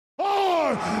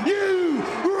Are you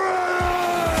ready?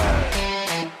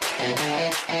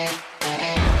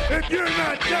 If you're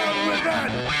not down with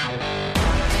that,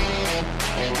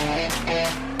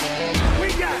 we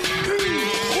got 2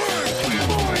 words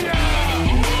for ya.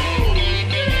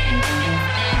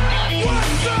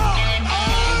 What's up?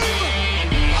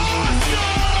 I'm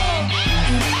awesome.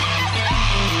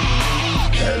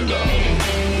 Hello,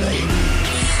 ladies.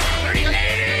 Hey,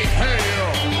 ladies.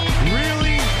 Hell,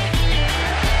 really?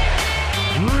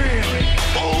 Really?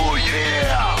 Oh,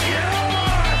 yeah.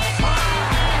 Yes.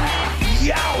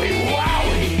 Yowie,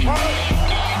 wowie.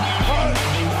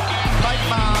 Pipe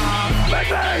bomb.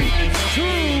 Baby. To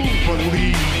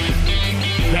believe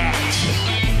that.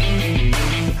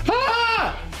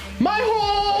 My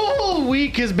whole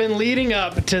week has been leading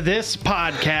up to this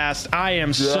podcast. I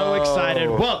am so excited.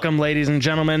 Welcome, ladies and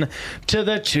gentlemen, to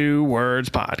the Two Words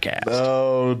Podcast.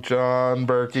 Oh, John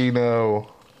Berkey,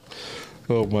 no.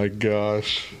 Oh my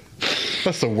gosh.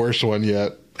 That's the worst one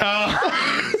yet.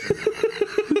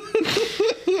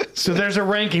 So there's a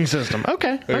ranking system.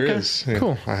 Okay. There okay. is. Yeah,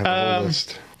 Cool. I have a whole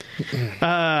list.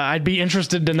 I'd be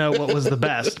interested to know what was the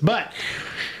best, but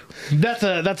that's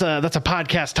a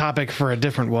podcast topic for a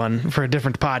different one, for a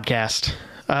different podcast.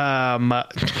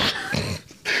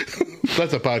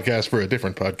 That's a podcast for a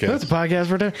different podcast. That's a podcast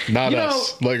for a different. Not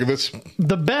us. Like this.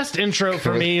 The best intro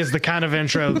for me is the kind of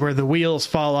intro where the wheels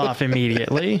fall off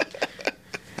immediately.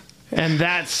 And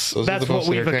that's the what most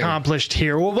we've entertaining. accomplished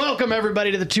here. Well, welcome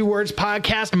everybody to the Two Words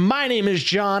Podcast. My name is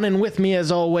John, and with me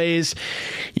as always,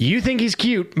 you think he's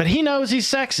cute, but he knows he's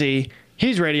sexy.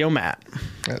 He's Radio Matt.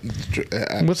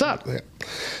 What's up?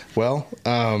 Well,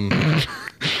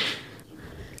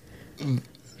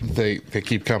 they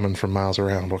keep coming from miles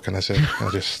around. What can I say?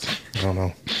 I don't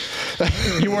know.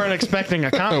 You weren't expecting a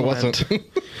I compliment. wasn't.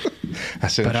 I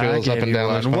sent But I chills up gave and you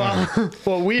down this one. spine.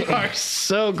 Well, we are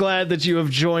so glad that you have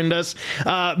joined us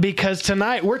because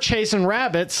tonight we're chasing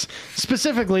rabbits,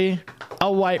 specifically a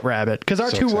white rabbit, because our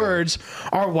So two excited. words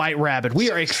are white rabbit.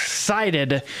 We are excited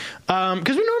because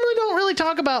we normally don't really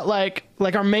talk about like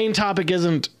our main topic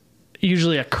isn't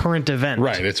usually a current event.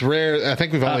 Right. It's rare. I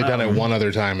think we've only done it one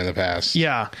other time in the past.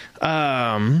 Yeah.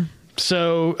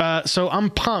 So I'm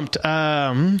pumped.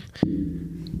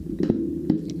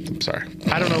 Sorry.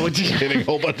 I don't know what you Hitting a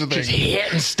whole bunch of things. just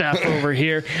hitting stuff over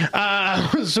here.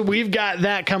 So we've got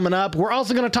that coming up. We're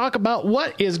also going to talk about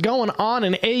what is going on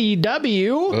in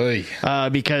AEW Oy.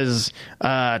 because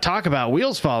talk about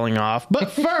wheels falling off.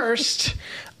 But first,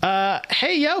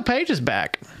 hey, yo, Paige is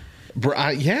back.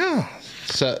 Yeah.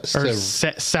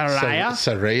 Saraya?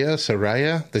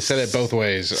 Saraya. They said it both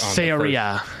ways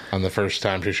on the first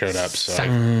time she showed up. So.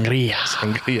 Sangria.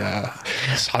 Yeah.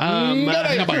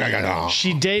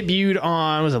 She debuted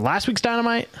on, was it last week's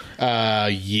Dynamite?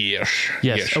 Yes.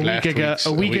 Yes, a week ago,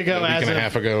 a week and a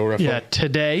half ago, roughly. Yeah,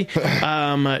 today.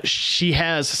 She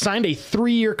has signed a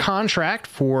 3-year contract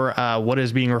for what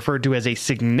is being referred to as a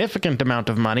significant amount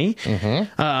of money,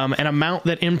 an amount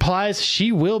that implies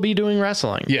she will be doing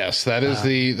wrestling. Yes, that is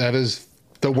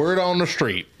the word on the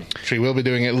street. She will be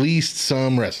doing at least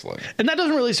some wrestling. And that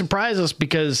doesn't really surprise us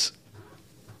because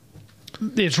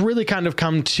it's really kind of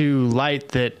come to light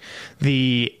that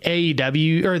the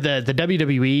AEW or the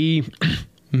WWE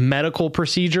medical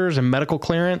procedures and medical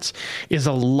clearance is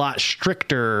a lot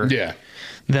stricter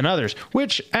than others,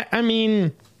 which I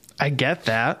mean, I get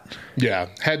that. Yeah.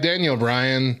 Had Daniel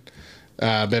Bryan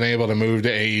been able to move to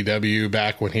AEW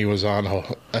back when he was on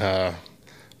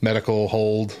medical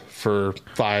hold for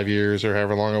 5 years or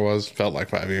however long it was, felt like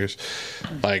 5 years.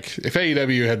 Like if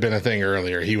AEW had been a thing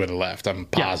earlier, he would have left. I'm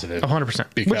positive.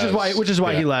 100%. Which is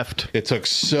why he left. It took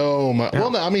so much. Well,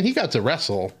 no, I mean, he got to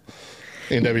wrestle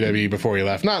in WWE before he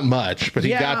left. Not much, but he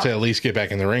got to at least get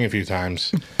back in the ring a few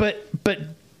times. But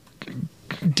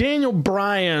Daniel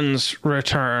Bryan's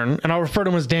return, and I'll refer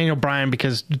to him as Daniel Bryan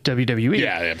because WWE.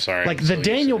 Yeah, I'm sorry. Like the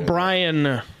Daniel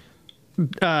Bryan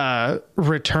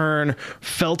return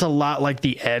felt a lot like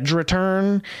the Edge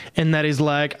return, and that is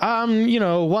like,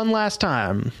 one last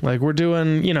time. Like we're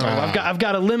doing, I've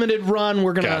got a limited run.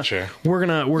 We're gonna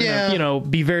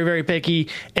be very, very picky.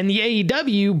 And the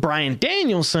AEW Bryan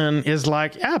Danielson is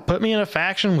like, put me in a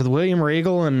faction with William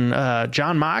Regal and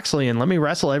John Moxley, and let me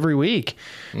wrestle every week.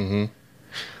 Mm-hmm.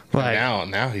 Like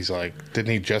now he's like,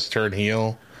 didn't he just turn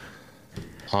heel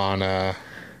on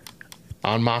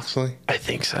Moxley? I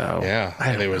think so. Yeah.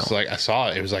 And it was like, I saw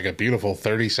it. It was like a beautiful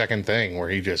 30-second thing where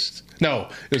he just, no,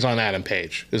 it was on Adam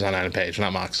Page. It was on Adam Page,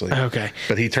 not Moxley. Okay.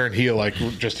 But he turned heel like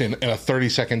just in a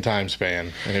 30-second time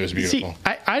span, and it was beautiful. See,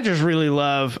 I just really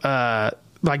love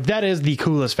like, that is the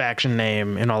coolest faction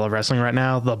name in all of wrestling right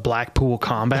now, the Blackpool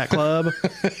Combat Club.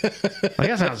 Like,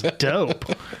 that sounds dope.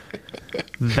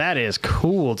 That is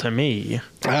cool to me.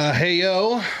 Hey,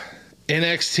 yo,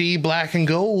 NXT Black and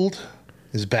Gold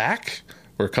is back.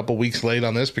 We're a couple weeks late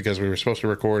on this because we were supposed to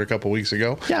record a couple weeks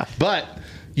ago. Yeah. But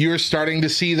you're starting to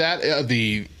see that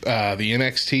the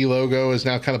NXT logo is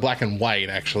now kind of black and white,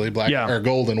 actually, or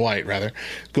gold and white rather,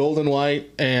 gold and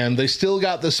white, and they still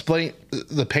got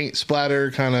the paint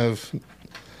splatter kind of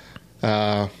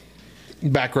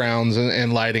backgrounds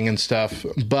and lighting and stuff.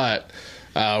 But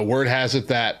word has it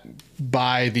that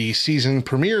by the season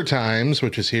premiere times,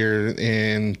 which is here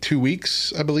in 2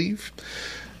 weeks, I believe,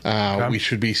 we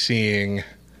should be seeing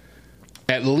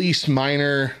at least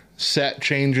minor set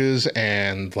changes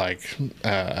and like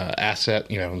asset,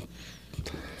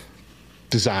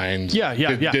 designs,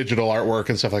 digital artwork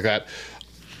and stuff like that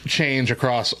change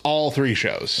across all 3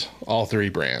 shows, all 3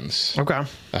 brands. Okay.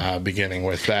 Beginning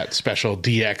with that special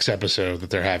DX episode that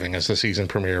they're having as the season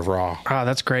premiere of Raw. Oh,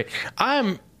 that's great.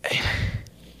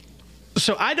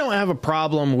 So I don't have a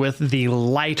problem with the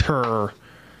lighter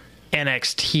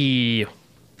NXT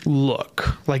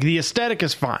look. Like, the aesthetic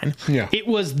is fine. Yeah. It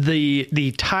was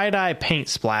the tie-dye paint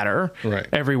splatter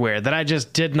everywhere that I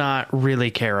just did not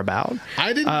really care about.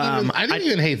 I didn't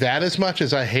even hate that as much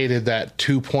as I hated that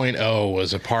 2.0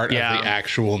 was a part of the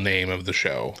actual name of the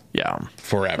show. Yeah.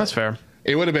 Forever. That's fair.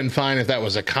 It would have been fine if that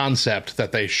was a concept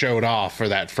that they showed off for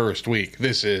that first week.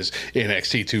 This is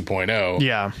NXT 2.0.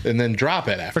 Yeah. And then drop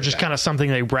it after Or just kind of something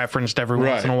they referenced every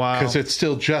once in a while. Because it's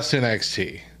still just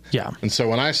NXT. Yeah. And so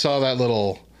when I saw that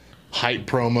little hype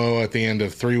promo at the end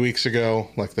of 3 weeks ago,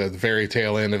 like the very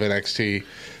tail end of NXT,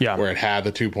 where it had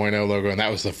the 2.0 logo, and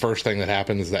that was the first thing that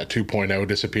happened, is that 2.0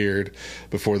 disappeared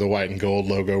before the white and gold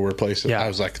logo replaced it. I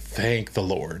was like, thank the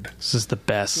Lord. This is the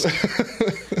best.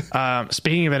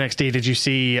 Speaking of NXT, did you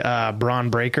see Braun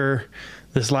Breaker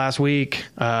this last week?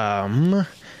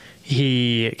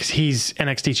 He's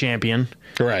NXT champion.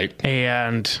 Right.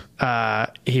 And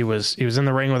he was in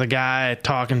the ring with a guy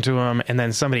talking to him, and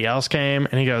then somebody else came,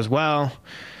 and he goes,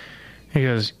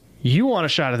 you want a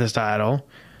shot at this title,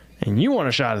 and you want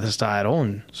a shot at this title,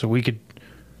 and so we could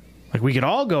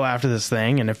all go after this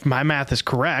thing, and if my math is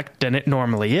correct, and it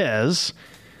normally is,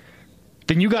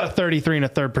 then you got a 33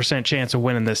 1/3% chance of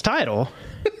winning this title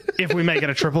if we make it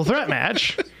a triple threat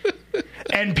match.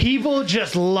 And people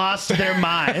just lost their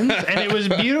minds, and it was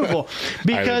beautiful.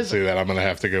 Because I didn't see that. I'm going to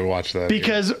have to go watch that.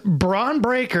 Because Braun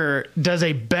Breaker does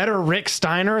a better Rick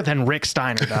Steiner than Rick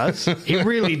Steiner does. He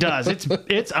really does.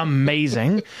 It's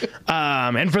amazing.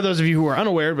 And for those of you who are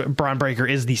unaware, Braun Breaker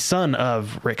is the son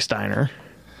of Rick Steiner.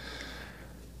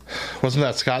 Wasn't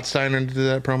that Scott Steiner to do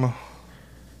that promo?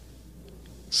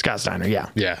 Scott Steiner, yeah.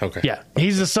 Yeah, okay. Yeah,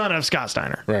 he's the son of Scott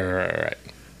Steiner. Right.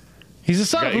 He's the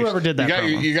son of whoever did that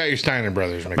promo. You got your Steiner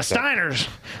brothers mixed up. Steiners.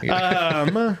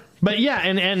 But yeah,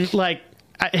 and like,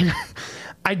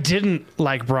 I didn't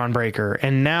like Braun Breaker,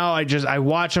 and now I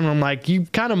watch him and I'm like, you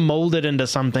kind of molded into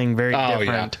something very different.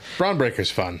 Yeah. Braun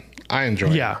Breaker's fun. I enjoy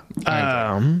it. Yeah.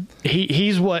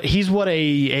 He's what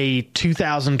a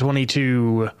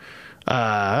 2022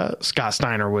 Scott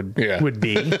Steiner would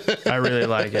be. I really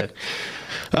like it.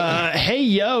 Hey,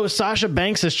 yo, Sasha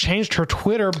Banks has changed her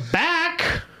Twitter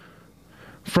back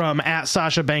from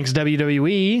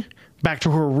 @SashaBanksWWE back to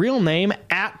her real name,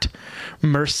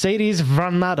 @Mercedes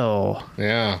Varnado.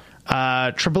 Yeah.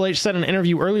 Triple H said in an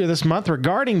interview earlier this month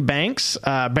regarding Banks'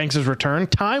 return,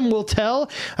 time will tell.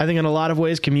 I think in a lot of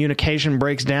ways communication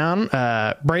breakdowns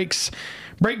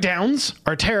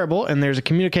are terrible, and there's a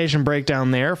communication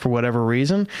breakdown there for whatever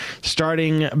reason.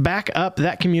 Starting back up,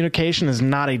 that communication is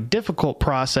not a difficult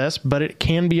process, but it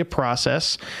can be a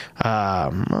process.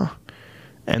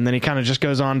 And then he kind of just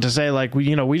goes on to say, like,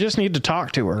 we just need to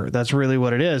talk to her. That's really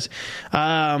what it is.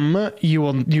 If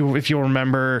you'll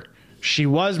remember, she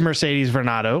was Mercedes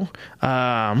Varnado,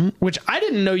 which I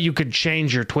didn't know you could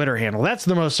change your Twitter handle. That's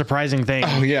the most surprising thing.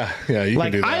 Oh, yeah. Yeah, you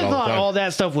can do that I thought all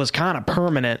that stuff was kind of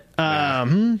permanent.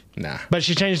 Nah. But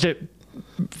she changed it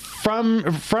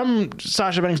from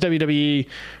Sasha Banks WWE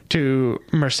to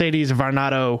Mercedes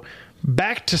Varnado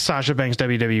back to Sasha Banks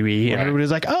WWE, and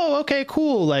everybody's like, oh, okay,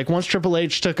 cool. Like, once Triple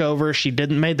H took over, she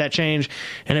made that change,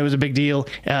 and it was a big deal.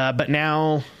 But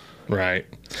now... Right.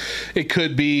 It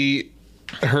could be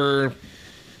her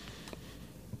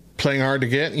playing hard to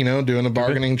get, doing a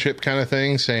bargaining chip kind of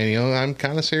thing, saying, I'm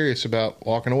kind of serious about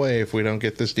walking away if we don't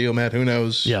get this deal met. Who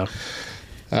knows? Yeah.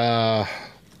 I'm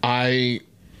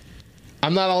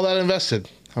not all that invested,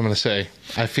 I'm going to say.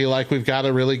 I feel like we've got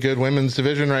a really good women's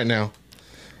division right now.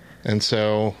 And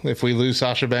so if we lose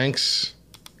Sasha Banks,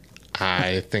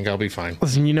 I think I'll be fine.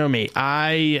 Listen, you know me.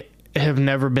 I have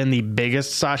never been the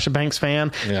biggest Sasha Banks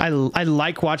fan. Yeah. I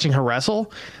like watching her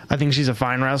wrestle. I think she's a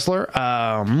fine wrestler.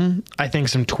 I think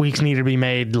some tweaks need to be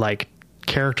made, like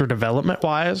character development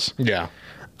wise. Yeah.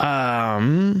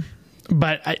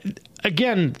 But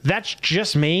again, that's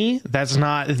just me. That's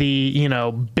not the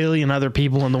billion other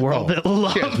people in the world that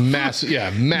love massive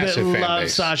fan love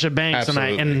base. Sasha Banks,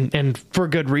 Absolutely. and for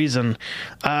good reason.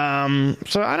 So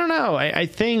I don't know. I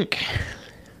think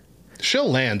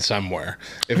she'll land somewhere.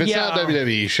 If it's not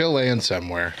WWE, she'll land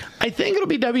somewhere. I think it'll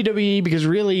be WWE because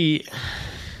really,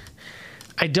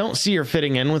 I don't see her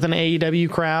fitting in with an AEW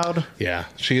crowd. Yeah,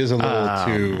 she is a little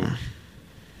too.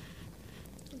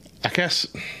 I guess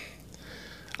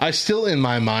I still, in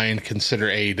my mind, consider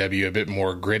AEW a bit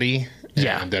more gritty.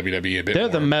 Yeah. And WWE a bit They're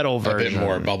more, the metal version. A bit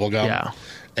more bubblegum. Yeah.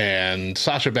 And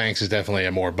Sasha Banks is definitely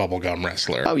a more bubblegum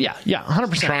wrestler. Oh, yeah. Yeah,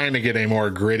 100%. Trying to get a more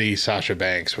gritty Sasha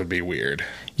Banks would be weird.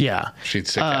 Yeah. She'd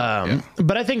stick out. Yeah.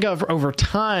 But I think over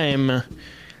time,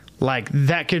 like,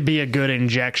 that could be a good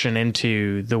injection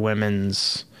into the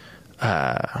women's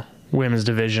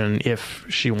division if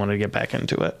she wanted to get back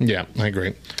into it. Yeah, I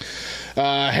agree.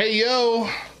 Hey, yo.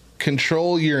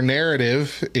 Control Your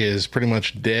Narrative is pretty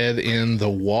much dead in the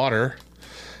water.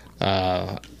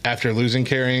 After losing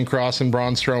Karrion Kross and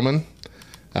Braun Strowman,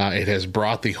 it has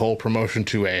brought the whole promotion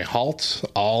to a halt.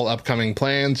 All upcoming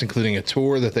plans, including a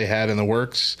tour that they had in the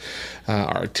works,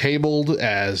 are tabled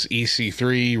as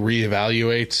EC3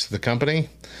 reevaluates the company.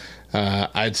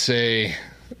 I'd say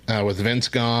with Vince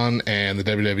gone and the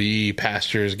WWE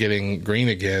pastures getting green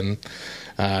again,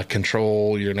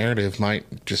 Control Your Narrative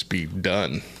might just be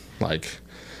done. Might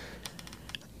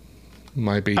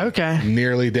be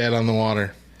nearly dead on the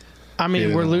water. I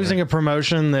mean, we're losing a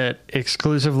promotion that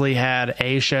exclusively had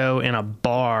a show in a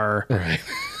bar, right?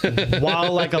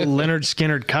 While like a Leonard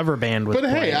Skinner cover band was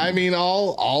playing. Hey, I mean,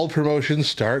 all promotions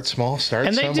start small,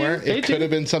 start somewhere. It could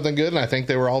have been something good, and I think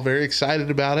they were all very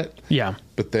excited about it. Yeah,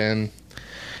 but then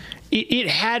it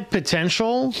had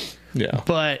potential. Yeah,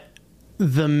 but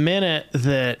the minute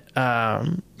that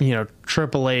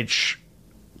Triple H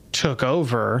took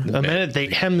over, the minute they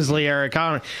Hemsley, Eric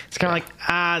Conner, it's kind of like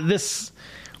this.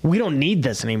 We don't need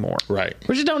this anymore. Right.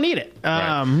 We just don't need it.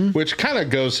 Right. Which kind of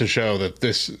goes to show that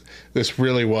this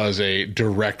really was a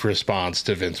direct response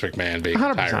to Vince McMahon being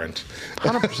 100%. A tyrant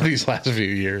 100%. These last few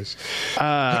years.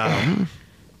 Yeah,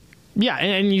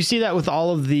 and you see that with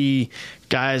all of the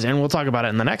guys, and we'll talk about it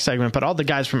in the next segment, but all the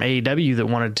guys from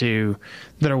AEW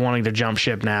that are wanting to jump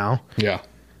ship now. Yeah.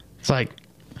 It's like,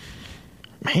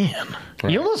 man,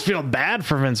 you almost feel bad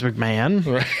for Vince McMahon.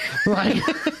 Right. Like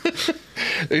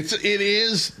it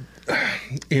is,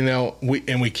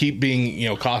 we keep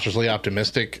being, cautiously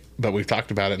optimistic, but we've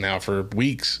talked about it now for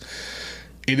weeks.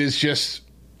 It is just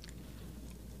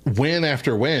win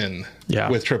after win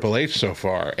with Triple H so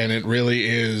far. And it really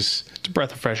is. It's a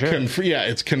breath of fresh air.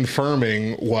 It's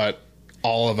confirming what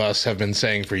all of us have been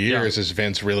saying for years is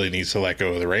Vince really needs to let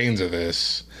go of the reins of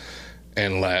this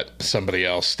and let somebody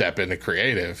else step into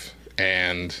creative.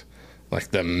 And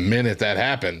like the minute that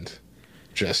happened,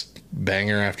 just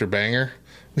banger after banger.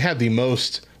 We had the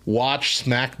most watched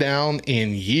SmackDown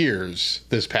in years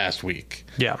this past week.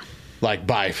 Yeah. Like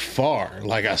by far,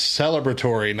 like a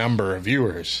celebratory number of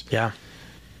viewers. Yeah.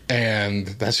 And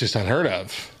that's just unheard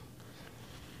of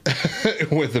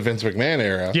with the Vince McMahon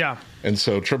era. Yeah. And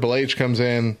so Triple H comes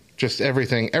in, just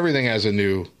everything has a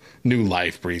new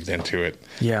life breathed into it.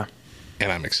 Yeah.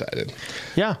 And I'm excited.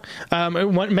 Yeah.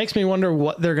 What makes me wonder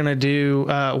what they're going to do,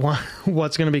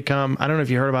 what's going to become. I don't know if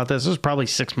you heard about this. This was probably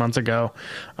 6 months ago.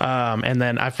 And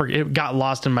then I forget, it got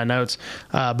lost in my notes.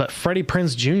 But Freddie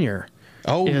Prinze Jr.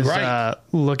 is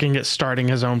looking at starting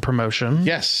his own promotion.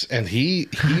 Yes. And he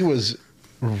was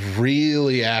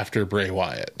really after Bray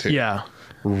Wyatt, too. Yeah.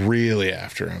 Really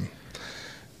after him.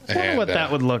 I wonder what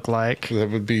that would look like. That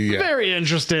would be very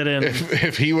interested in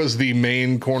if he was the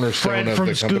main cornerstone of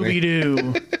the company. Fred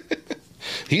from Scooby-Doo.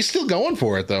 He's still going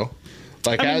for it though.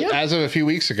 Like as of a few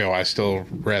weeks ago, I still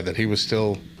read that he was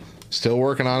still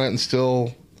working on it and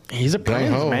still. He's a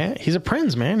Prinze man. He's a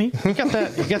Prinze man. He got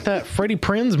that. He got that Freddie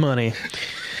Prinze money.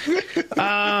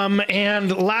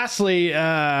 And lastly,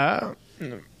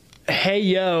 hey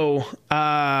yo.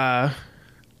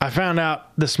 I found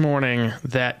out this morning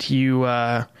that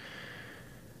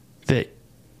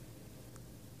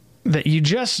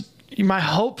my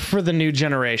hope for the new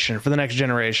generation, for the next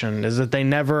generation, is that they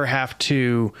never have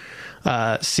to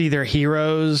see their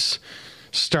heroes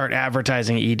start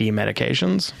advertising ED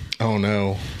medications. Oh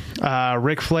no.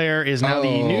 Ric Flair is now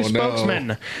the new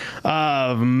spokesman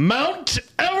of Mount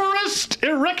Everest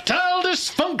Erectile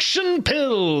Dysfunction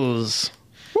Pills.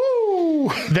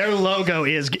 Woo! Their logo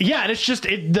is, and it's just,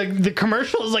 the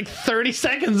commercial is like 30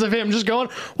 seconds of him just going,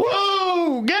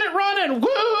 woo, get it running,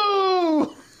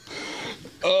 woo!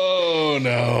 Oh,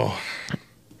 no.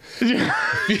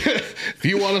 If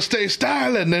you want to stay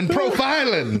styling and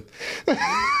profiling.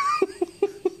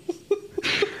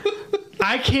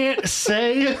 I can't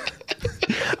say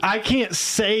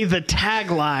the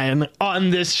tagline on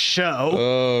this show.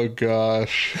 Oh,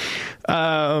 gosh.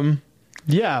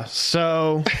 Yeah,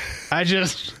 so I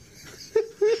just...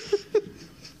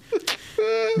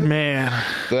 Man.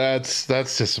 That's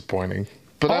disappointing.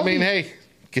 But I mean, hey,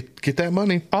 get that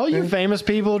money. All you famous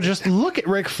people, just look at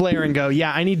Ric Flair and go,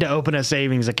 yeah, I need to open a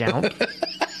savings account.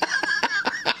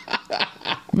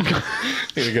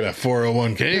 Need to get a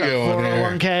 401k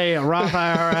going 401k, a Roth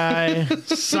IRA,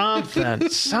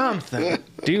 something.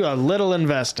 Do a little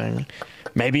investing.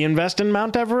 Maybe invest in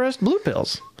Mount Everest blue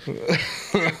pills.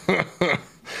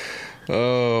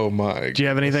 Oh my! Do you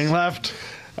have anything left?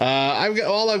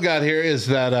 All I've got here is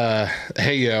that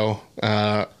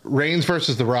Reigns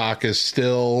versus The Rock is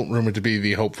still rumored to be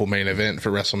the hopeful main event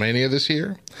for WrestleMania this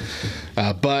year.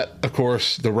 But of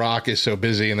course, The Rock is so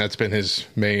busy, and that's been his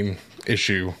main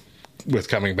issue with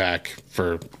coming back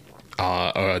for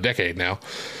a decade now,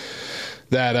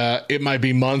 that it might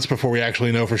be months before we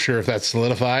actually know for sure if that's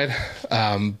solidified.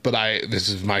 But this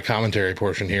is my commentary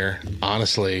portion here.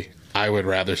 Honestly, I would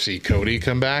rather see Cody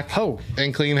come back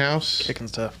and clean house. Kicking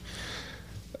stuff.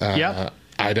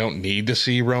 I don't need to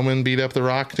see Roman beat up The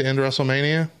Rock to end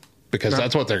WrestleMania, because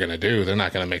that's what they're going to do. They're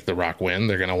not going to make The Rock win.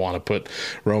 They're going to want to put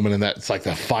Roman in that. It's like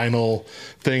the final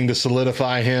thing to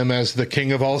solidify him as the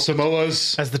king of all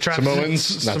Samoas. As the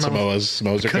Samoans. Not Samoas.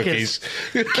 Samoas are cookies.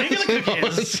 King of the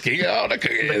cookies. King of the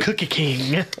cookies. The Cookie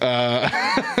King.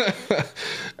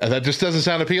 That just doesn't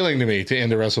sound appealing to me to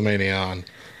end a WrestleMania on.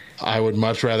 I would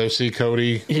much rather see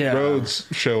Cody Rhodes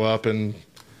show up and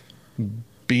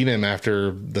beat him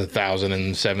after the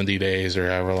 1,070 days or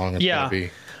however long it's going to be.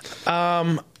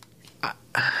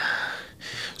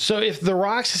 So if The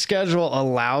Rock's schedule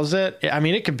allows it, I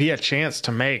mean, it could be a chance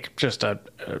to make just an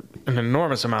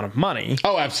enormous amount of money.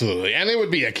 Oh, absolutely. And it would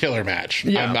be a killer match.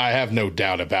 Yeah. I have no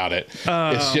doubt about it.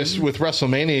 It's just with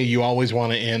WrestleMania, you always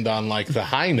want to end on like the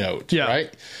high note,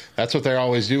 right? That's what they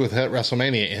always do with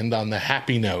WrestleMania, end on the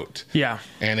happy note. Yeah.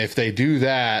 And if they do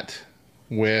that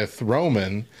with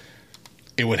Roman,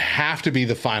 it would have to be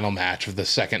the final match of the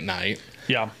second night.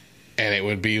 Yeah. And it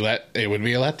would be a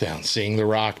letdown seeing The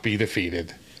Rock be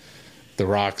defeated. The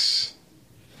Rock's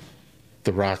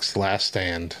last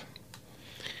stand.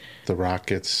 The Rock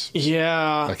gets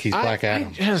like he's Black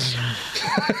Adam.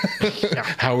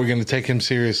 How are we going to take him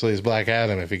seriously as Black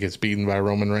Adam if he gets beaten by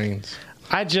Roman Reigns?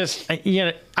 I'm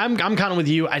kind of with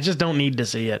you. I just don't need to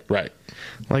see it. Right.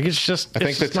 Like I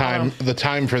think the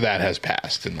time for that has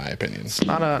passed, in my opinion. It's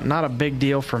not a big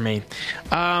deal for me.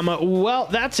 Well,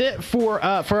 that's it for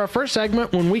our first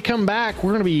segment. When we come back,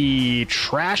 we're going to be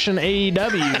trashing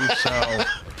AEW. So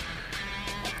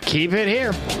keep it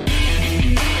here.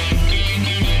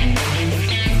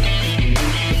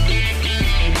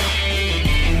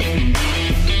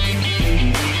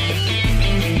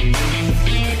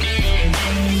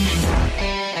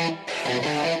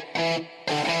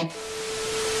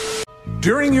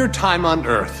 During your time on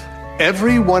Earth,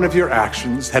 every one of your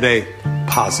actions had a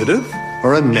positive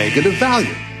or a negative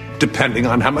value, depending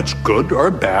on how much good or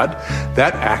bad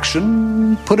that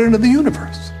action put into the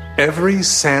universe. Every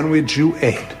sandwich you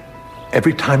ate,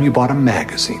 every time you bought a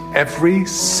magazine, every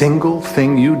single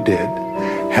thing you did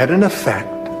had an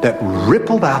effect that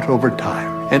rippled out over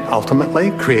time and ultimately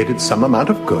created some amount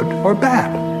of good or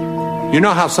bad. You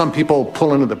know how some people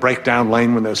pull into the breakdown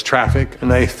lane when there's traffic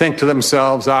and they think to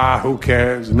themselves, who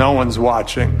cares? No one's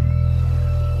watching.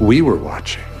 We were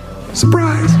watching.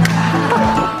 Surprise!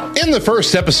 In the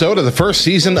first episode of the first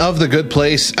season of The Good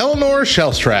Place, Eleanor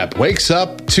Shellstrap wakes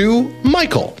up to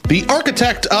Michael, the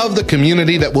architect of the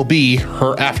community that will be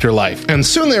her afterlife. And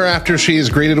soon thereafter, she is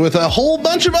greeted with a whole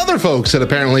bunch of other folks that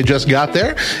apparently just got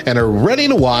there and are ready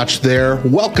to watch their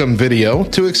welcome video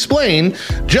to explain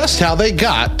just how they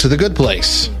got to The Good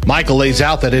Place. Michael lays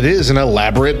out that it is an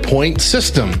elaborate point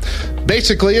system,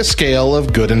 basically a scale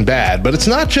of good and bad. But it's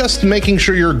not just making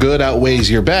sure your good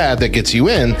outweighs your bad that gets you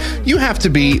in. You have to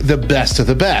be the best of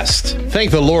the best. Thank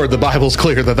the Lord the Bible's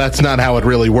clear that that's not how it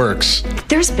really works.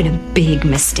 There's been a big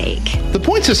mistake. The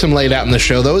point system laid out in the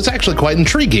show, though, is actually quite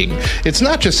intriguing. It's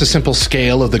not just a simple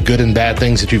scale of the good and bad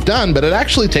things that you've done, but it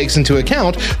actually takes into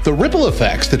account the ripple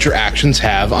effects that your actions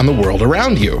have on the world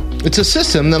around you. It's a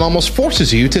system that almost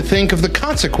forces you to think of the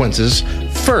consequences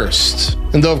first.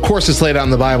 And though, of course, it's laid out in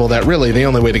the Bible that really the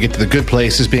only way to get to the good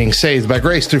place is being saved by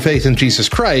grace through faith in Jesus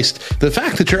Christ, the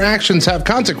fact that your actions have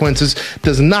consequences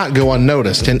does not go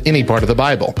unnoticed in any part of the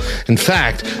Bible. In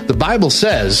fact, the Bible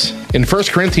says in 1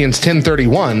 Corinthians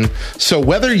 10:31, so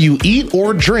whether you eat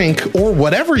or drink or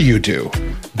whatever you do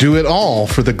it all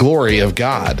for the glory of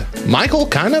God. Michael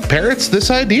kind of parrots this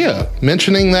idea,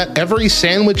 mentioning that every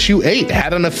sandwich you ate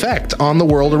had an effect on the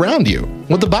world around you.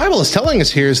 What the Bible is telling us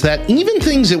here is that even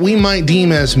things that we might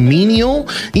deem as menial,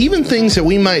 even things that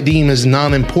we might deem as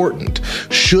non-important,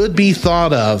 should be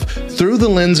thought of through the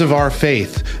lens of our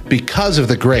faith because of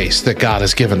the grace that God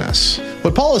has given us.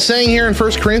 What Paul is saying here in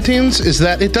 1 Corinthians is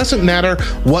that it doesn't matter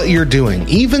what you're doing.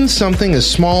 Even something as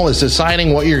small as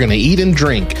deciding what you're going to eat and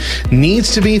drink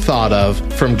needs to be thought of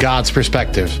from God's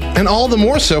perspective. And all the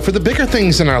more so for the bigger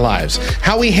things in our lives.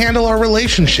 How we handle our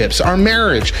relationships, our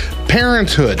marriage,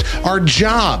 parenthood, our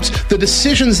jobs, the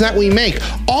decisions that we make.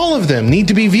 All of them need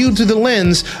to be viewed through the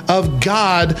lens of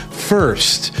God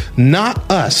first. Not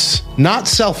us, not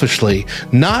selfishly,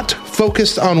 not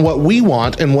focused on what we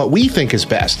want and what we think is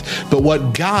best, but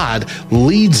what God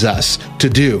leads us to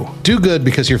do. Do good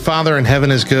because your Father in heaven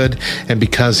is good and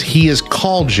because he has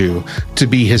called you to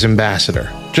be his ambassador.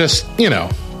 Just,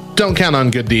 don't count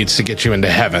on good deeds to get you into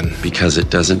heaven. Because it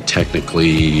doesn't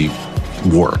technically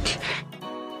work.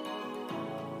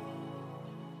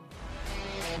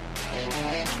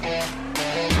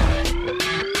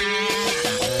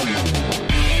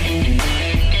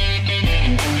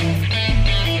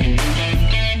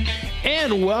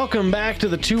 Welcome back to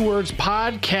the Two Words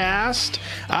Podcast.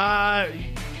 At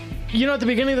the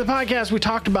beginning of the podcast, we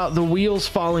talked about the wheels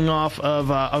falling off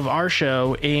of our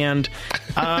show, and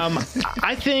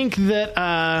I think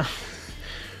that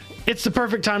it's the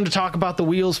perfect time to talk about the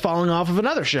wheels falling off of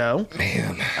another show.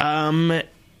 Man,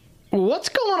 what's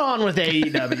going on with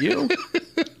AEW?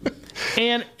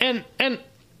 and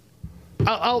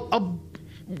I'll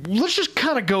let's just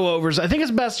kind of go over. I think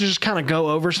it's best to just kind of go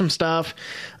over some stuff,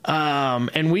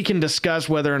 and we can discuss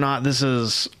whether or not this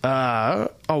is a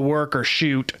work or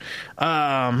shoot.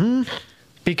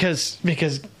 Because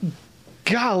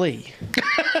golly.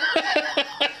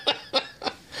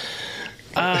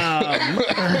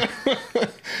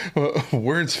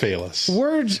 Words fail us.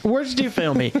 Words do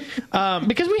fail me.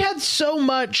 Because we had so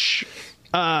much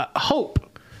hope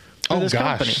for this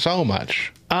company. So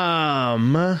much.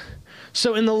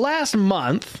 So in the last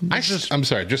month, I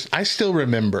still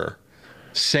remember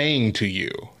saying to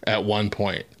you at one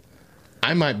point,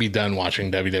 I might be done watching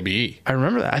WWE. I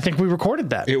remember that. I think we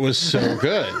recorded that. It was so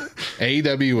good.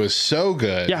 AEW was so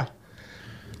good. Yeah.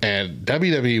 And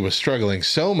WWE was struggling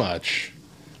so much.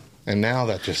 And now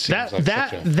that just seems like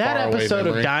such a faraway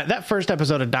memory. That first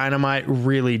episode of Dynamite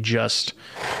really just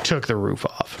took the roof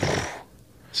off.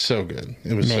 So good.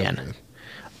 It was so good.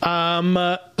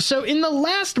 So in the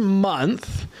last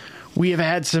month, we have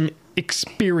had some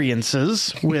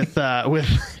experiences with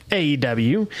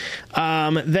AEW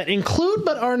that include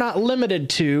but are not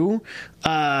limited to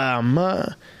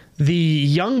the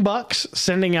Young Bucks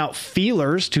sending out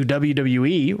feelers to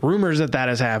WWE. Rumors that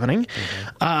is happening.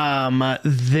 Mm-hmm.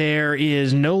 There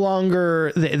is no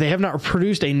longer... They have not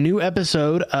produced a new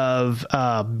episode of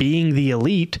Being the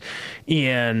Elite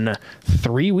in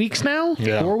 3 weeks now?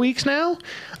 Yeah. 4 weeks now?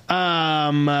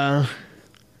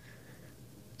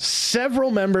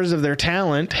 Several members of their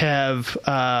talent have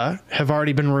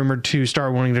already been rumored to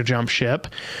start wanting to jump ship.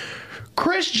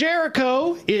 Chris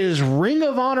Jericho is Ring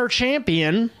of Honor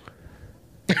champion.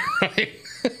 Right.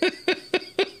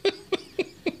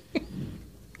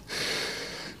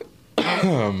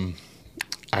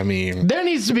 I mean, there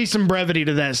needs to be some brevity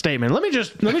to that statement. Let me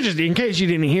just, in case you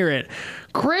didn't hear it,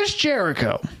 Chris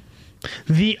Jericho,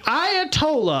 the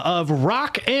Ayatollah of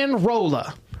rock and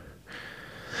rolla,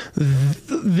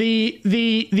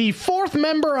 the fourth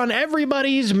member on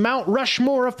everybody's Mount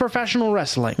Rushmore of professional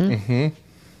wrestling. Mm-hmm.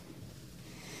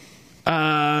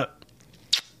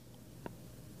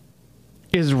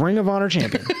 Is Ring of Honor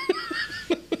champion.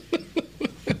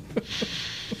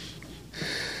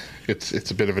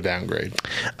 It's a bit of a downgrade.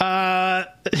 And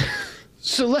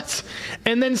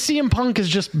then CM Punk is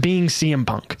just being CM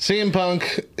Punk. CM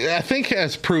Punk, I think,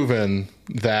 has proven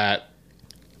that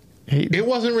it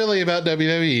wasn't really about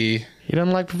WWE. He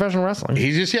doesn't like professional wrestling.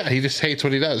 He just hates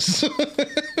what he does. He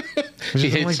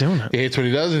doesn't like doing it. He hates what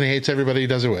he does, and he hates everybody he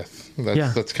does it with.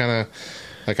 That's kind of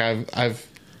like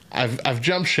I've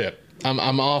jumped ship.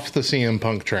 I'm off the CM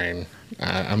Punk train.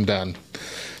 I'm done.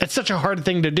 It's such a hard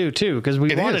thing to do too, because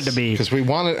we wanted to be. Because we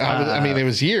wanted. It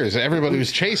was years. Everybody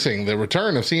was chasing the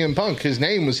return of CM Punk. His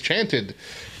name was chanted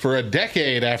for a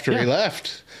decade after he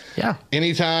left. Yeah.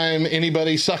 Anytime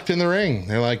anybody sucked in the ring,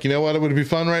 they're like, you know what? It would be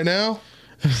fun right now.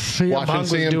 CM Punk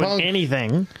was doing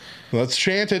anything. Let's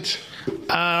chant it.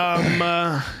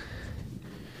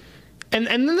 And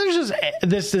then there's just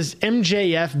this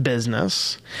MJF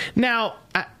business. Now,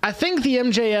 I think the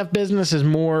MJF business is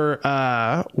more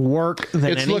work than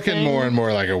anything. It's looking more and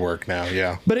more like a work now,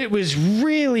 yeah. But it was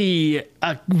really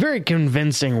a very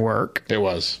convincing work. It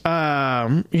was.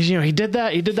 He did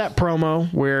that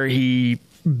promo where he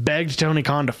begged Tony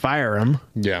Khan to fire him.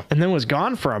 Yeah. And then was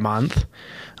gone for a month.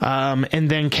 And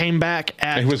then came back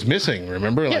he was missing,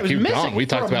 remember? Yeah, he was gone. We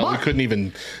talked about he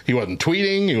wasn't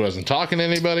tweeting, he wasn't talking to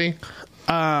anybody.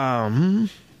 And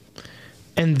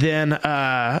then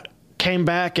came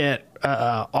back at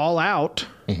All Out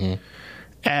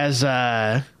as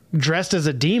dressed as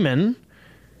a demon,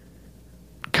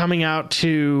 coming out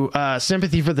to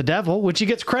Sympathy for the Devil, which he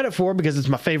gets credit for because it's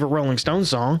my favorite Rolling Stones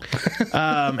song.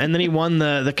 And then he won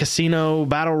the Casino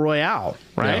Battle Royale,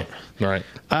 right? Yeah, right.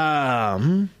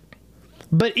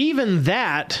 But even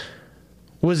that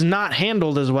was not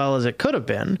handled as well as it could have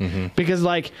been because,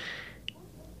 like,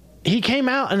 he came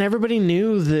out and everybody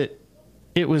knew that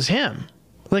it was him.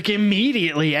 Like,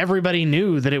 immediately everybody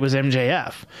knew that it was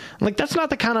MJF. Like, that's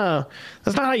not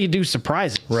how you do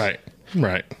surprises. Right.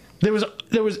 There was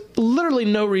literally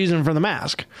no reason for the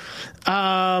mask.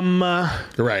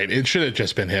 Right. It should have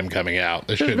just been him coming out.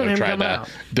 They shouldn't have tried to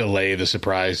delay the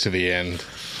surprise to the end.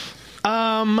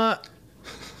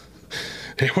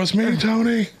 It was me,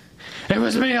 Tony. It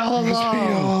was me all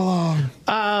along.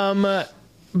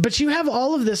 But you have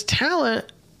all of this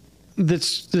talent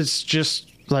that's just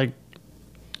like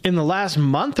in the last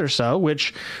month or so,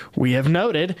 which we have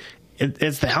noted,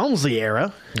 it's the Helmsley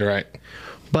era. Right.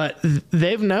 But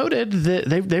they've noted that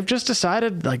they've just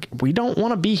decided, like, we don't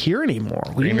want to be here anymore.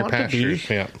 We Greener want pastures, to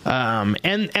be. Yeah.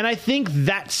 And I think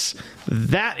that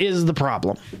is the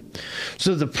problem.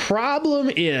 So the problem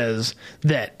is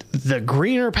that the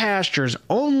greener pastures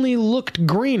only looked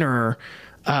greener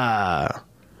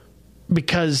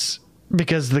because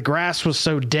the grass was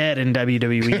so dead in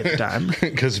WWE at the time.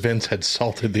 Because Vince had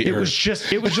salted the earth.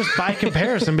 It was just by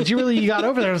comparison. But you got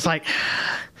over there and it's like,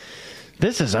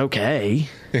 this is okay.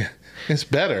 Yeah, it's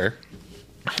better.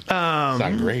 It's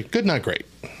not great. Good, not great.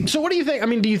 So what do you think? I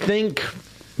mean, do you think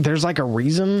there's like a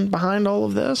reason behind all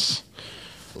of this?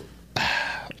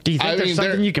 Do you think there's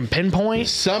something you can pinpoint?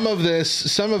 Some of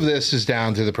this is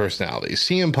down to the personalities.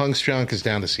 CM Punk's junk is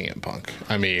down to CM Punk.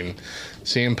 I mean,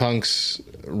 CM Punk's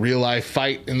real life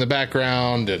fight in the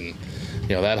background and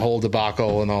that whole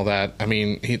debacle and all that. I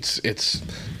mean, it's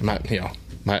not,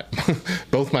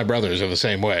 both my brothers are the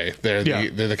same way. They're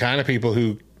the kind of people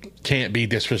who can't be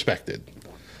disrespected.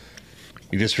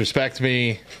 You disrespect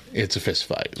me, it's a fist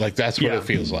fight. Like, that's what it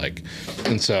feels like.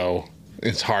 And so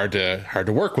it's hard to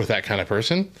work with that kind of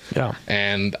person. Yeah.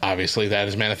 And obviously that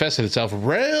has manifested itself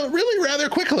really rather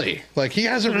quickly. Like, he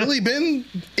hasn't really been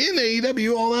in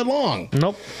AEW all that long.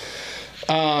 Nope.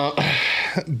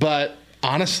 But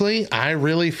honestly, I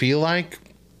really feel like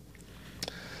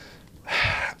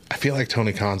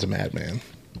Tony Khan's a madman.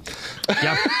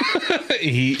 Yeah.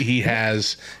 He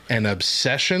has an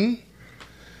obsession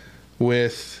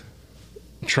with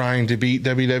trying to beat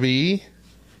WWE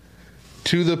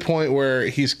to the point where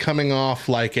he's coming off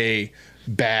like a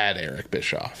bad Eric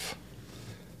Bischoff.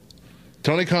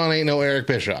 Tony Khan ain't no Eric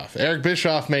Bischoff. Eric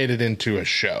Bischoff made it into a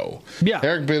show. Yeah.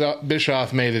 Eric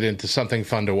Bischoff made it into something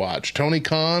fun to watch. Tony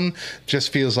Khan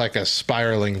just feels like a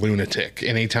spiraling lunatic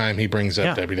anytime he brings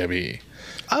up WWE.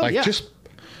 Just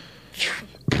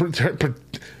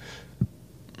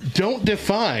don't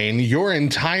define your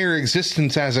entire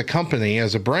existence as a company,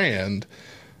 as a brand,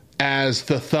 as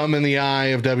the thumb in the eye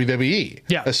of WWE.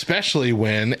 Yeah. Especially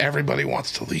when everybody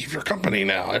wants to leave your company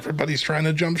now. Everybody's trying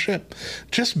to jump ship.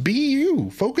 Just be you.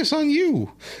 Focus on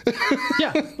you.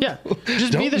 Yeah.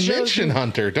 Just don't be the show. Don't mention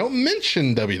Hunter. Don't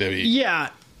mention WWE. Yeah.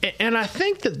 And I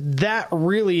think that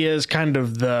really is kind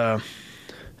of the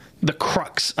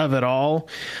crux of it all.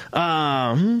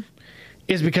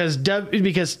 Is because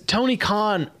Tony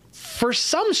Khan, for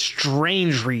some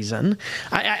strange reason,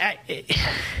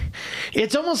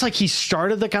 it's almost like he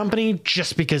started the company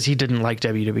just because he didn't like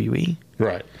WWE.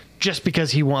 Right. Just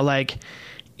because he I'm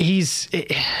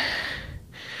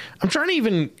trying to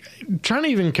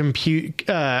even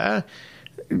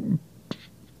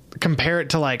compare it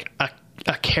to like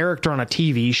a character on a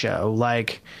TV show,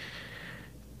 like,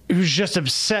 who's just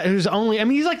upset, he's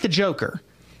like the Joker.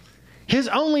 His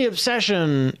only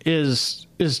obsession is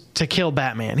to kill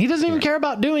Batman. He doesn't even care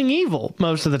about doing evil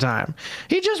most of the time.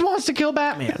 He just wants to kill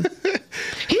Batman.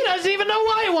 He doesn't even know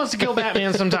why he wants to kill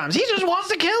Batman sometimes. He just wants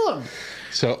to kill him.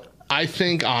 So I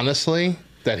think, honestly,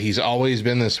 that he's always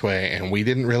been this way, and we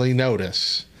didn't really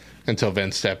notice until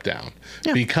Vince stepped down.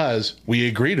 Yeah. Because we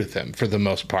agreed with him for the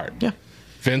most part. Yeah.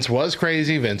 Vince was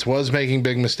crazy. Vince was making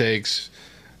big mistakes.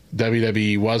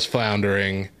 WWE was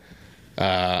floundering,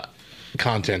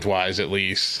 content-wise at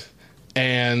least.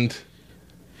 And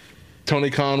Tony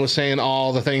Khan was saying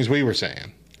all the things we were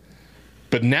saying.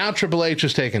 But now Triple H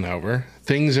has taken over.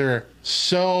 Things are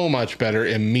so much better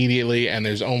immediately, and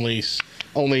there's only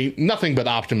nothing but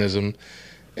optimism.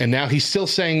 And now he's still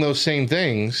saying those same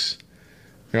things.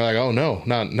 You're like, oh, no,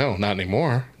 not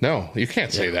anymore. No, you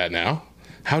can't say that now.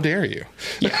 How dare you?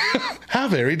 Yeah. How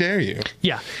very dare you?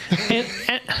 Yeah. And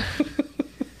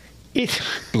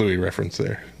Bluey reference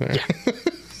there. Yeah.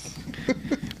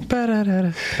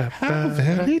 How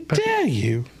very dare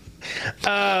you?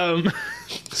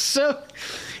 So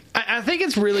I think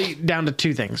it's really down to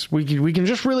two things. We can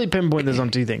just really pinpoint this on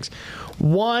two things.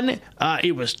 One,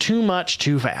 it was too much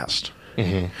too fast.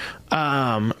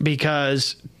 Mm-hmm.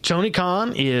 Because Tony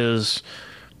Khan is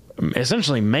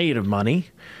essentially made of money.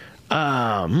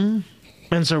 And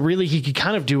so really he could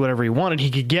kind of do whatever he wanted. He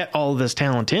could get all of this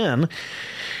talent in.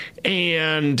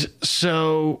 And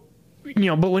so,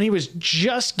 but when he was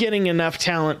just getting enough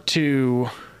talent to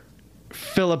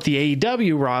fill up the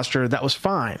AEW roster, that was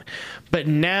fine. But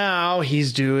now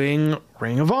he's doing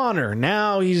Ring of Honor.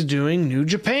 Now he's doing New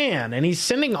Japan. And he's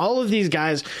sending all of these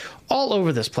guys all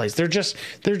over this place. They're just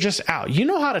out. You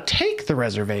know how to take the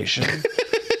reservation.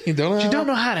 You don't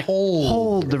know how to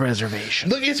hold the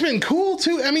reservation. Look, it's been cool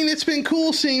too. I mean, it's been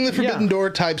cool seeing the Forbidden Door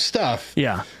type stuff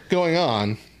going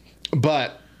on.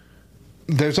 But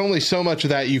there's only so much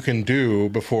of that you can do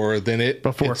before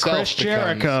Chris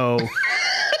Jericho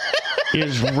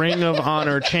is Ring of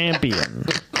Honor champion.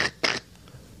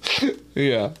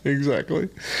 Yeah, exactly.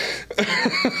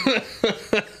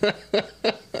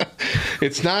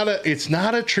 It's not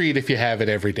a treat if you have it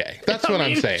every day. That's what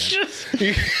I'm saying.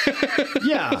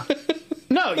 Yeah.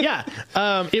 No, yeah.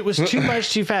 It was too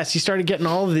much too fast. He started getting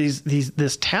all of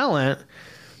this talent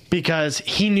because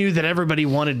he knew that everybody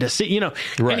wanted to see,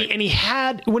 right. And he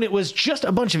had, when it was just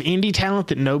a bunch of indie talent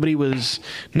that nobody was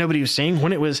seeing,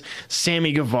 when it was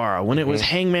Sammy Guevara, when it was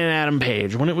Hangman Adam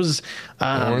Page, when it was,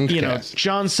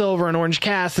 John Silver and Orange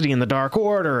Cassidy and the Dark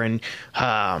Order and,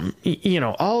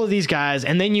 all of these guys.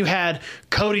 And then you had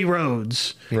Cody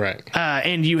Rhodes. Right.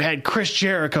 And you had Chris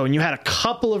Jericho and you had a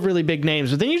couple of really big names,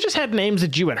 but then you just had names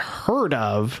that you had heard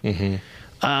of.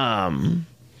 Mm-hmm.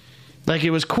 Like,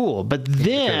 it was cool. But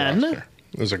then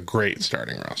it was a great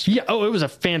starting roster. Yeah. Oh, it was a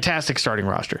fantastic starting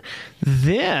roster.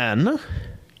 Then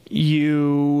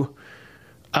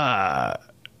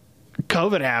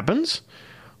COVID happens.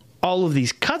 All of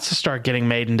these cuts start getting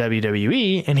made in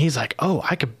WWE. And he's like, oh,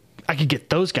 I could get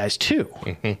those guys too.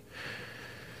 Mm-hmm.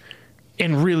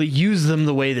 And really use them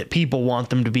the way that people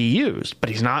want them to be used. But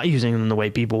he's not using them the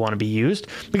way people want to be used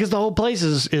because the whole place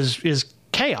is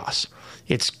chaos.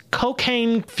 It's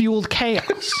cocaine-fueled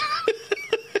chaos.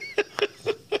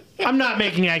 I'm not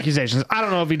making accusations. I don't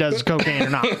know if he does cocaine or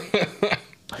not.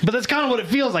 But that's kind of what it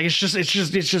feels like. It's just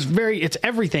it's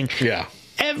everything. Yeah.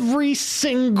 Every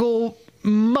single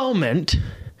moment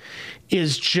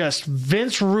is just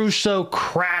Vince Russo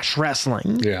crash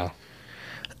wrestling. Yeah.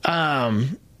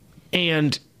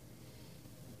 And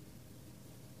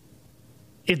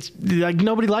it's like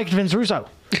nobody liked Vince Russo.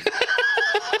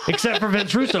 Except for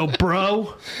Vince Russo,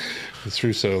 bro. Vince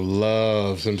Russo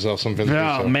loves himself some Vince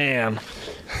Russo. Oh, man.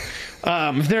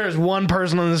 If there is one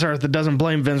person on this earth that doesn't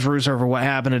blame Vince Russo for what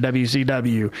happened at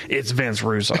WCW, it's Vince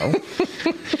Russo.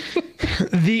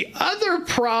 The other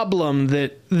problem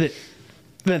that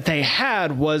they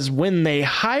had was when they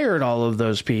hired all of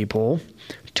those people,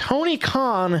 Tony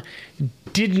Khan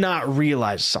did not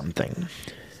realize something.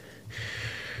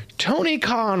 Tony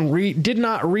Khan did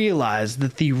not realize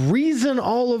that the reason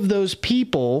all of those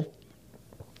people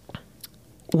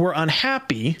were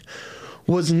unhappy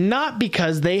was not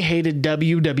because they hated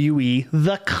WWE,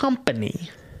 the company.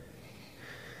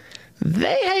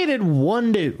 They hated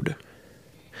one dude.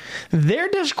 Their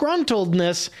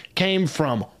disgruntledness came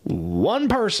from one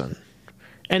person,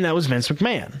 and that was Vince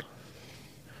McMahon.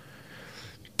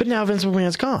 But now Vince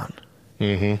McMahon's gone.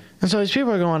 Mm-hmm. And so these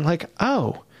people are going like,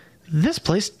 oh, this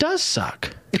place does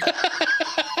suck.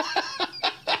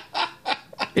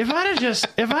 If I'd have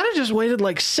just waited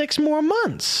like 6 more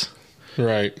months.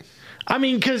 Right. I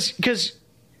mean, because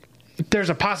there's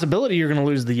a possibility you're going to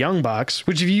lose the Young Bucks,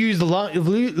 which if you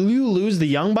lose the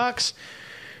Young Bucks,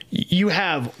 you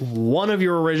have one of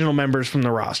your original members from the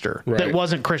roster that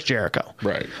wasn't Chris Jericho.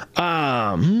 Right.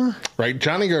 Right.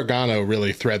 Johnny Gargano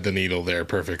really thread the needle there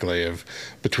perfectly of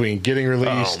between getting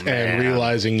released and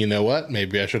realizing, you know what,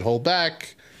 maybe I should hold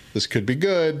back. This could be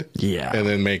good. Yeah. And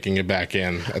then making it back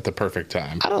in at the perfect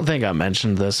time. I don't think I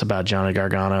mentioned this about Johnny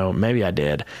Gargano. Maybe I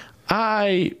did.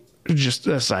 Just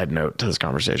a side note to this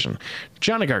conversation.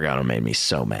 Johnny Gargano made me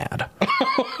so mad.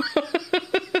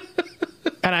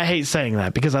 And I hate saying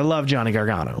that because I love Johnny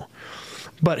Gargano.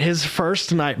 But his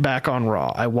first night back on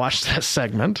Raw, I watched that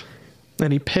segment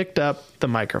and he picked up the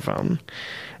microphone.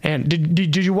 And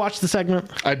did you watch the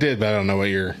segment? I did, but I don't know what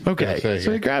you're okay.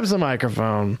 So he grabs the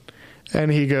microphone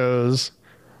and he goes,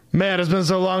 "Man, it's been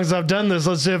so long since I've done this.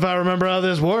 Let's see if I remember how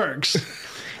this works."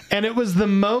 And it was the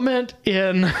moment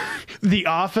in The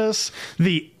Office,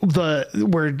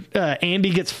 where Andy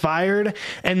gets fired,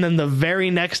 and then the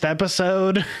very next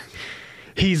episode,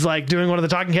 he's like doing one of the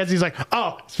talking heads. He's like,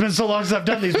 "Oh, it's been so long since I've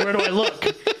done these. Where do I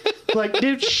look?" Like,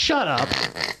 dude, shut up.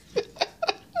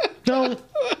 Don't.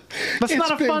 That's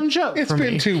not a fun joke. It's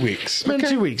been 2 weeks. It's been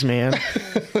 2 weeks, man.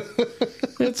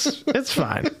 It's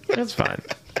fine. It's fine.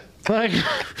 Like,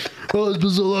 well, it's been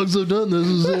so long since I've done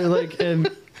this. Like, and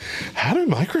how do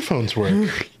microphones work?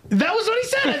 That was what he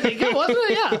said, I think. It wasn't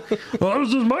it? Yeah. Well, how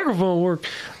does this microphone work?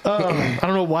 I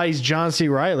don't know why he's John C.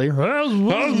 Reilly. How does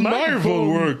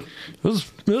microphone work?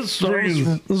 This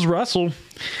wrestle.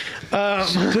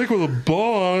 Stick with a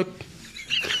ball.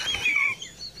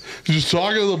 Just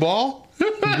talking to the ball?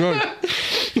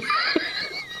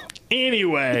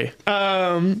 Anyway,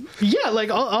 yeah, like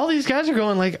all these guys are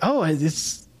going like, oh, it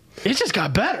just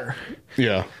got better.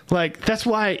 Yeah. Like, that's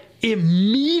why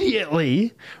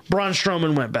immediately Braun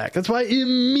Strowman went back. That's why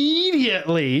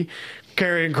immediately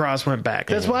Karrion Kross went back.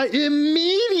 That's why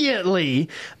immediately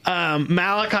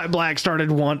Malachi Black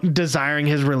started desiring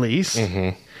his release.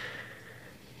 Mm-hmm.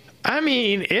 I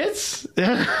mean, it's...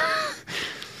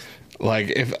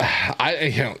 Like, if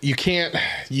you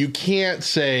can't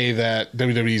say that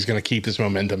WWE is going to keep this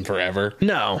momentum forever.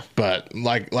 No, but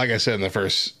like I said in the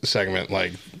first segment,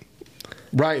 like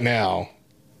right now,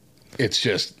 it's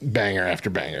just banger after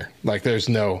banger. Like there's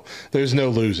no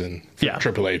losing for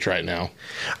Triple H right now.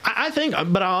 I think,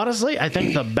 but honestly, I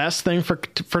think the best thing for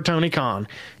Tony Khan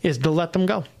is to let them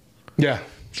go. Yeah,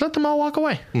 just let them all walk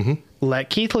away. Mm-hmm. Let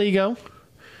Keith Lee go.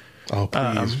 Oh,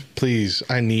 please.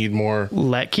 I need more.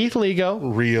 Let Keith Lee go.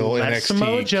 Real let NXT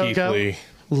Samoa Joe Keith go. Lee.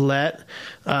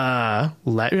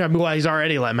 Well, he's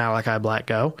already let Malachi Black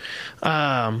go.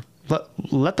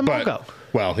 Let them all go.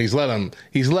 Well, he's let him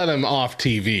off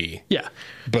TV. Yeah.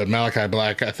 But Malachi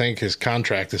Black, I think his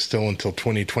contract is still until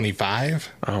 2025.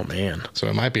 Oh, man. So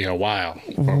it might be a while.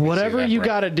 Whatever you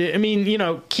got to do. I mean,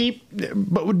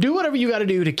 but do whatever you got to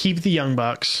do to keep the Young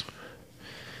Bucks.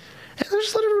 And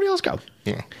just let everybody else go.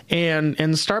 Yeah.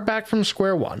 And start back from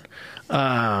square one.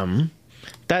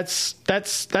 That's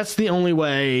the only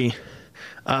way.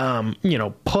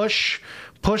 Push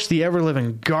the ever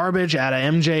living garbage out of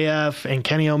MJF and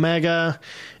Kenny Omega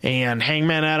and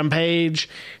Hangman Adam Page,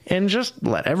 and just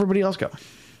let everybody else go.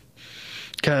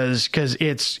 Because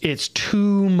it's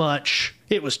too much.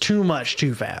 It was too much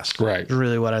too fast. Right. Is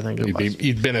really what I think it was.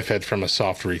 You'd benefit from a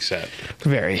soft reset.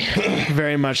 Very,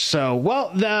 very much so.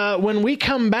 Well, when we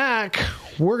come back,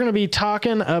 we're going to be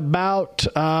talking about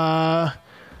the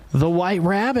White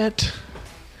Rabbit.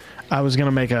 I was going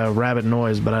to make a rabbit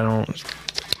noise, but I don't.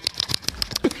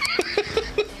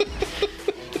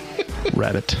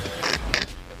 Rabbit.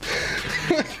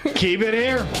 Keep it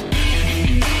here.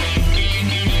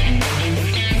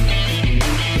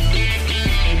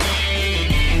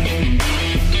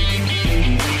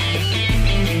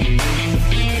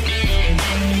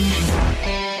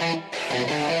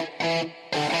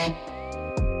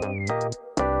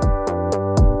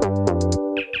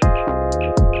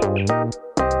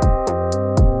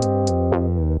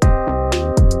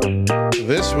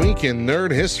 This week in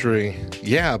Nerd History.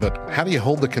 Yeah, but how do you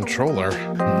hold the controller?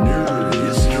 Nerd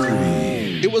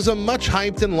History. It was a much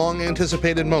hyped and long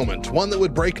anticipated moment, one that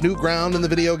would break new ground in the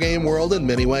video game world in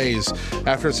many ways.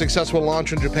 After a successful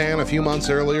launch in Japan a few months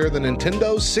earlier, the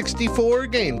Nintendo 64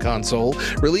 game console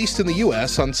released in the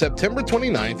US on September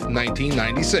 29th,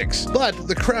 1996. But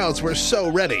the crowds were so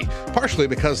ready, partially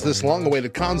because this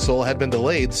long-awaited console had been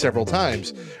delayed several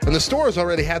times, and the stores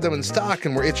already had them in stock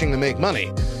and were itching to make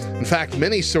money. In fact,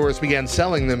 many stores began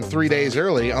selling them 3 days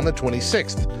early on the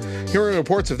 26th. Hearing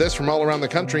reports of this from all around the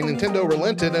country, Nintendo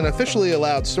relented and officially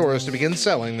allowed stores to begin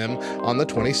selling them on the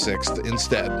 26th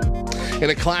instead. In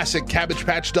a classic Cabbage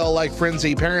Patch Doll-like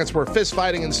frenzy, parents were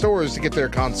fist-fighting in stores to get their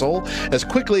console. As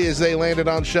quickly as they landed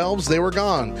on shelves, they were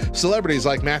gone. Celebrities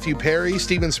like Matthew Perry,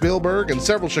 Steven Spielberg, and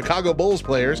several Chicago Bulls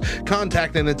players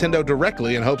contacted Nintendo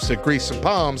directly in hopes to grease some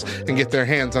palms and get their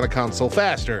hands on a console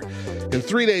faster. In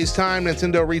 3 days' time,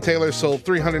 Nintendo retailers sold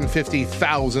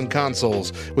 350,000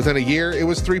 consoles. Within a year, it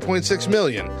was 3.6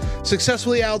 million,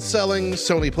 successfully outselling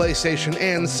Sony PlayStation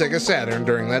and Sega Saturn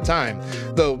during that time,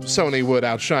 though Sony would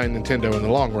outshine Nintendo in the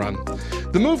long run.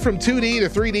 The move from 2D to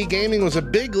 3D gaming was a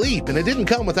big leap, and it didn't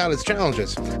come without its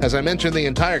challenges. As I mentioned, the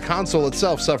entire console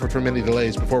itself suffered from many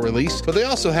delays before release, but they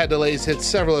also had delays hit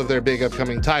several of their big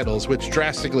upcoming titles, which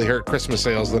drastically hurt Christmas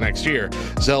sales the next year.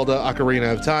 Zelda,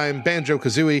 Ocarina of Time,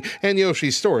 Banjo-Kazooie, and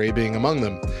Yoshi's Story being among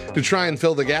them. To try and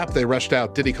fill the gap, they rushed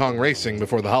out Diddy Kong Racing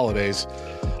before the holidays.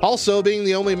 Also, being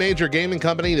the only major gaming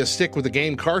company to stick with the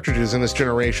game cartridges in this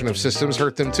generation of systems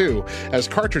hurt them too, as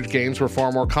cartridge games were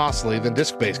far more costly than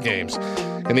disc-based games.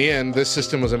 In the end, this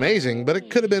system was amazing, but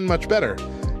it could have been much better.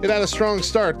 It had a strong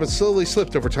start, but slowly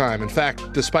slipped over time. In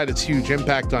fact, despite its huge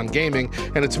impact on gaming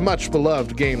and its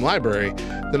much-beloved game library,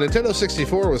 the Nintendo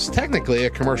 64 was technically a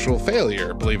commercial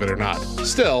failure, believe it or not.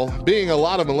 Still, being a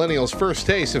lot of millennials' first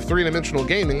taste of three-dimensional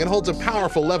gaming, it holds a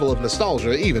powerful level of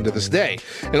nostalgia even to this day.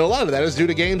 And a lot of that is due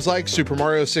to games like Super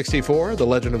Mario 64, The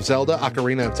Legend of Zelda,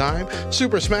 Ocarina of Time,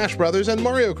 Super Smash Bros., and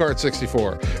Mario Kart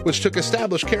 64, which took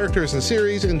established characters and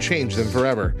series and changed them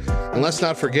forever. And let's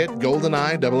not forget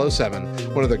GoldenEye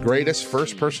 007, one of the greatest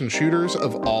first-person shooters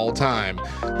of all time.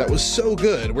 That was so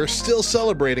good, we're still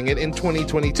celebrating it in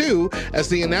 2022 as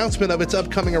the announcement of its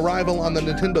upcoming arrival on the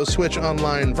Nintendo Switch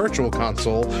Online Virtual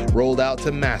Console rolled out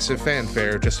to massive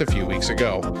fanfare just a few weeks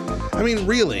ago. I mean,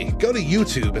 really, go to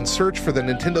YouTube and search for the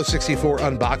Nintendo 64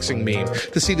 unboxing meme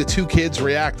to see the two kids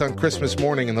react on Christmas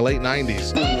morning in the late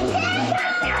 90s.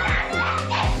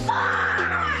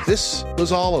 This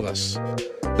was all of us.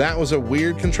 That was a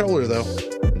weird controller, though.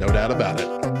 No doubt about it.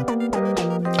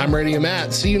 I'm Radio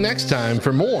Matt. See you next time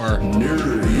for more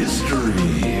Nerd History.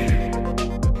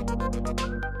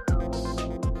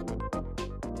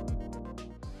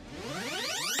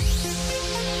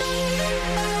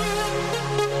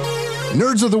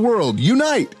 Nerds of the world,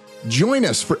 unite! Join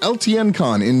us for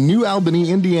LTNCon in New Albany,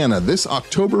 Indiana this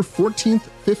October 14th,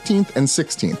 15th, and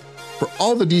 16th. For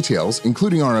all the details,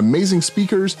 including our amazing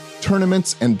speakers,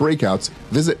 tournaments, and breakouts,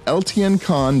 visit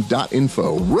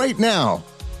ltncon.info right now.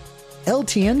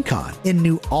 LTNCon in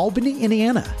New Albany,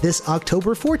 Indiana, this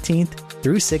October 14th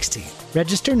through 16th.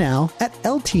 Register now at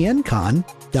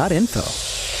ltncon.info.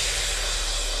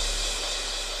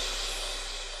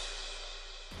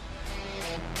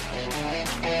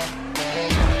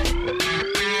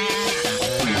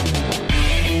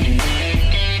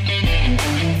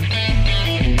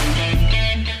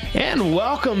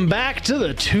 Welcome back to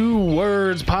the Two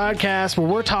Words Podcast, where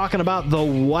we're talking about the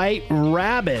White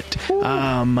Rabbit. It's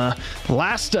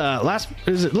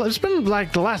been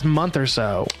like the last month or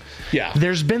so. Yeah,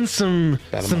 there's been some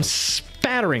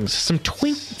spatterings, some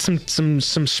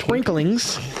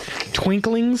sprinklings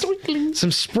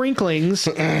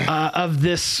of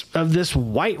this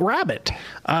White Rabbit,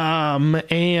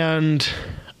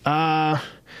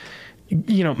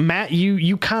 you know, Matt,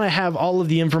 you kind of have all of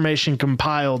the information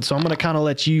compiled, so I'm going to kind of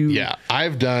let you... Yeah,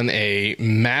 I've done a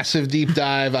massive deep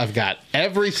dive. I've got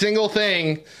every single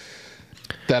thing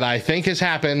that I think has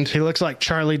happened. He looks like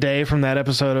Charlie Day from that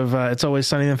episode of It's Always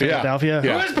Sunny in Philadelphia.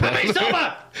 Yeah. Who is Pepe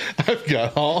Silva? I've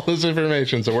got all this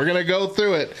information, so we're going to go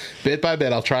through it bit by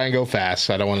bit. I'll try and go fast.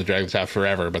 I don't want to drag this out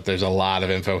forever, but there's a lot of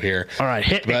info here. All right,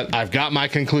 hit me. But I've got my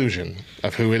conclusion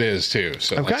of who it is, too,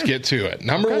 so let's get to it.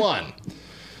 Number one.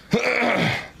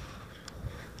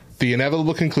 The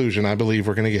inevitable conclusion I believe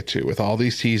we're going to get to with all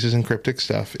these teases and cryptic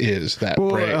stuff is that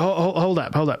hold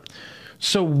up.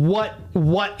 So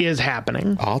what is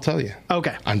happening? I'll tell you.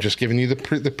 Okay. I'm just giving you the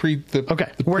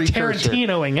we're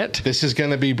Tarantinoing it. This is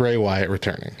going to be Bray Wyatt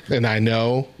returning. And I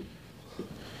know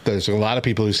there's a lot of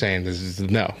people who are saying this is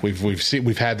no.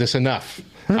 We've had this enough.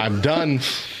 I'm done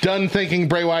thinking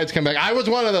Bray Wyatt's coming back. I was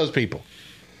one of those people.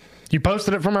 You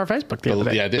posted it from our Facebook the other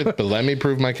day. Yeah, I did. But let me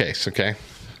prove my case, okay?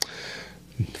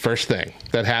 First thing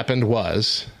that happened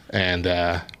was, and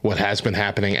what has been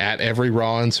happening at every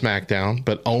Raw and SmackDown,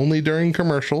 but only during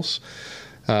commercials,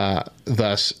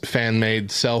 thus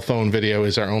fan-made cell phone video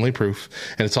is our only proof,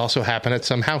 and it's also happened at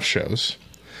some house shows,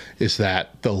 is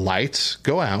that the lights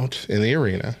go out in the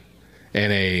arena,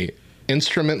 and a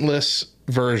instrumentless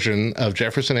version of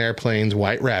Jefferson Airplane's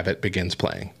White Rabbit begins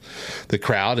playing. The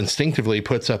crowd instinctively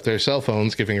puts up their cell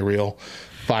phones, giving a real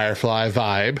Firefly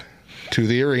vibe to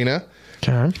the arena.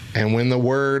 Okay. And when the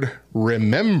word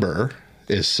remember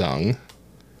is sung,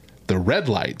 the red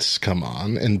lights come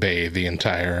on and bathe the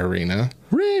entire arena.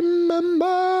 Remember!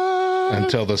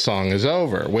 Until the song is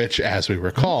over, which, as we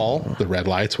recall, the red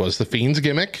lights was the Fiend's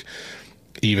gimmick.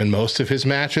 Even most of his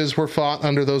matches were fought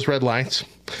under those red lights.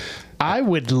 I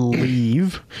would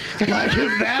leave. Like,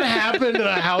 if that happened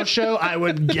at a house show, I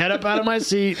would get up out of my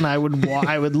seat and I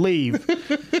would leave.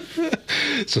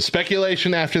 So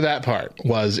speculation after that part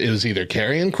was it was either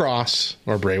Karrion Kross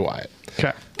or Bray Wyatt.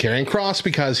 Okay. Karrion Kross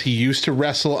because he used to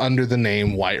wrestle under the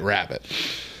name White Rabbit.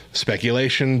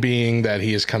 Speculation being that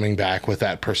he is coming back with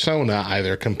that persona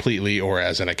either completely or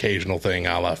as an occasional thing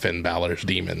a la Finn Balor's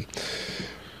Demon.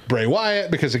 Bray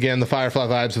Wyatt because, again, the Firefly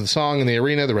vibes of the song in the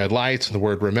arena, the red lights, and the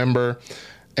word remember.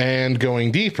 And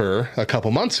going deeper, a couple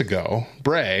months ago,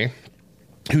 Bray,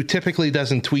 who typically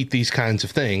doesn't tweet these kinds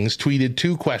of things, tweeted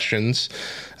 2 questions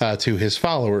to his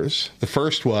followers. The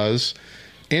first was,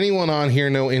 anyone on here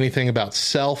know anything about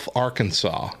Self,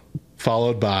 Arkansas?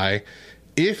 Followed by,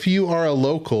 if you are a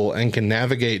local and can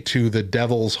navigate to the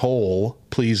Devil's Hole,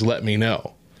 please let me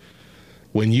know.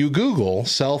 When you Google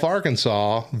Self,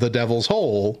 Arkansas, the Devil's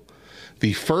Hole,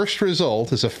 the first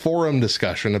result is a forum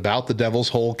discussion about the Devil's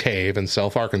Hole Cave in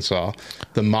Self, Arkansas.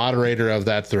 The moderator of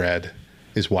that thread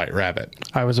is White Rabbit.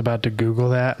 I was about to Google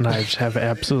that, and I just have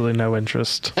absolutely no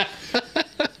interest in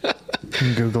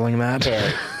Googling that. All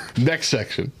right. Next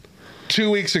section. 2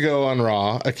 weeks ago on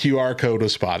Raw, a QR code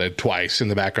was spotted twice in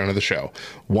the background of the show.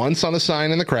 Once on a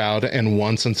sign in the crowd, and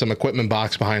once on some equipment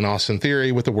box behind Austin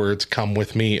Theory with the words, "Come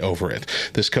with me," over it.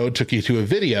 This code took you to a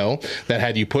video that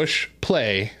had you push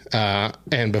play,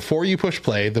 and before you push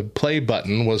play, the play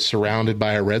button was surrounded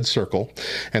by a red circle,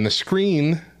 and the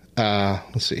screen... and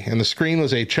the screen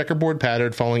was a checkerboard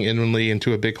pattern falling inwardly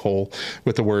into a big hole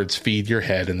with the words "Feed Your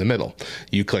Head" in the middle.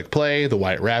 You click play, the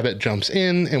White Rabbit jumps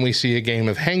in, and we see a game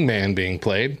of Hangman being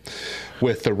played,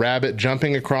 with the rabbit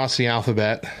jumping across the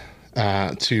alphabet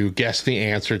to guess the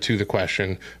answer to the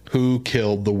question, who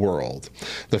killed the world?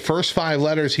 The first 5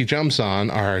 letters he jumps on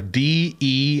are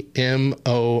D-E-M-O-N,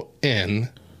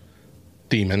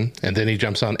 demon, and then he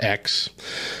jumps on X,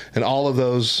 and all of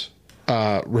those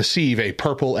receive a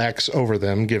purple X over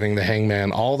them, giving the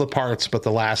Hangman all the parts but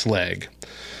the last leg.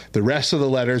 The rest of the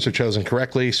letters are chosen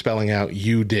correctly, spelling out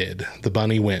 "you did." The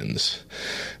bunny wins.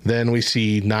 Then we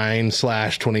see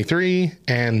 9/23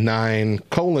 and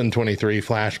 9:23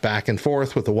 flash back and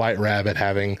forth, with the White Rabbit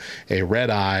having a red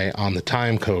eye on the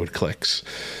time code clicks.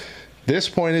 This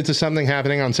pointed to something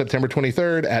happening on September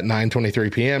 23rd at 9:23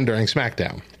 p.m. during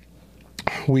SmackDown.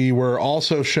 We were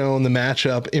also shown the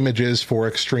matchup images for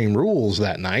Extreme Rules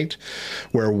that night,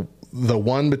 where the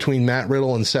one between Matt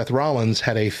Riddle and Seth Rollins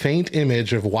had a faint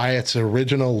image of Wyatt's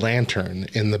original lantern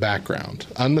in the background.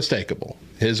 Unmistakable.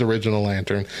 His original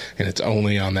lantern, and it's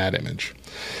only on that image.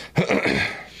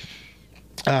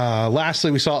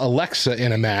 Lastly, we saw Alexa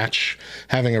in a match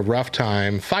having a rough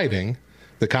time fighting.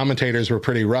 The commentators were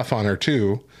pretty rough on her,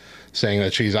 too, saying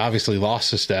that she's obviously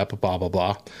lost a step, blah, blah,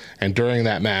 blah. And during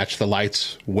that match, the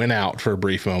lights went out for a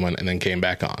brief moment and then came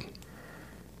back on.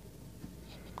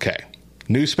 Okay.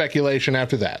 New speculation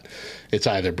after that. It's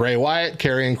either Bray Wyatt,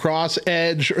 Karrion Kross,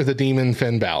 Edge, or the Demon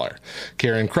Finn Balor.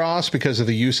 Karrion Kross because of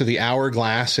the use of the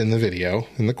hourglass in the video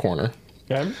in the corner.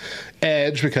 Okay.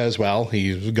 Edge because, well,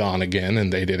 he's gone again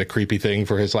and they did a creepy thing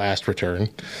for his last return.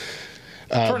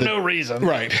 For no reason.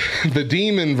 Right. The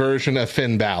demon version of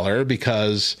Finn Balor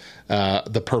because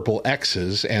the purple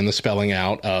X's and the spelling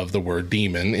out of the word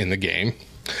demon in the game.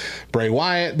 Bray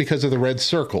Wyatt because of the red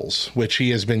circles, which he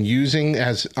has been using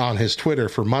as on his Twitter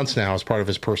for months now as part of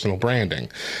his personal branding.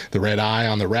 The red eye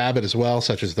on the rabbit as well,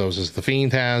 such as those as the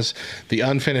Fiend has. The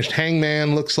unfinished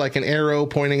Hangman looks like an arrow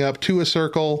pointing up to a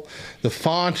circle. The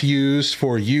font used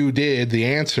for "you did," the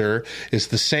answer, is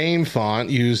the same font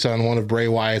used on one of Bray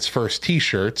Wyatt's first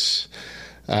t-shirts.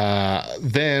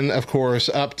 Then, of course,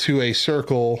 up to a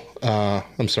circle.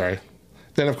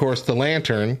 Then, of course, the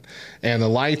lantern and the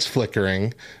lights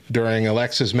flickering during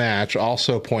Alexa's match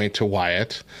also point to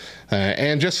Wyatt.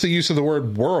 And just the use of the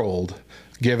word "world,"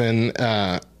 given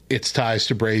its ties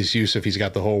to Bray's use of "he's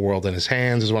got the whole world in his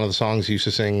hands" is one of the songs he used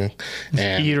to sing.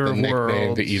 And Eater the of nickname,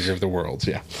 Worlds. The Eater of the Worlds,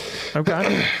 yeah.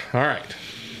 Okay. All right.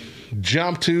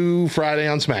 Jump to Friday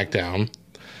on SmackDown,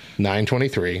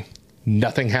 9:23.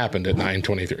 Nothing happened at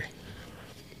 9:23.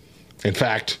 In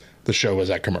fact, the show was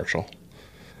at commercial.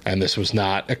 And this was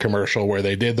not a commercial where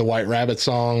they did the White Rabbit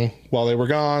song while they were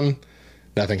gone.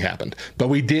 Nothing happened. But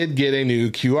we did get a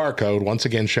new QR code, once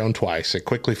again shown twice. It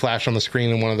quickly flashed on the screen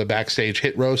in one of the backstage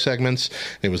Hit Row segments.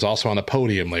 It was also on a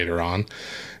podium later on.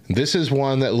 This is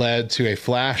one that led to a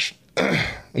flash.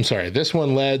 This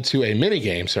one led to a mini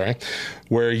game,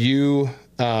 where you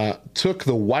took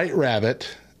the White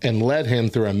Rabbit and led him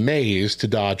through a maze to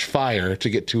dodge fire to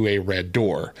get to a red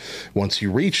door. Once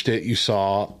you reached it, you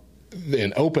saw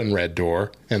an open red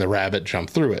door, and the rabbit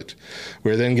jumped through it.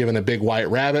 We were then given a big white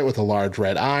rabbit with a large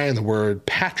red eye and the word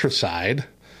patricide,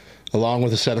 along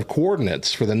with a set of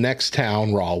coordinates for the next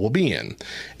town Raw will be in.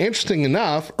 Interesting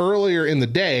enough, earlier in the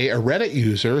day, a Reddit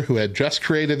user who had just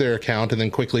created their account and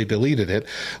then quickly deleted it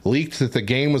leaked that the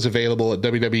game was available at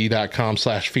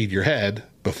www.com/feedyourhead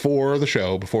before the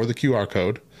show, before the QR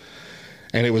code,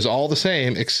 and it was all the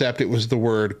same except it was the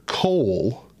word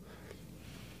coal,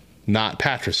 not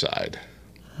patricide.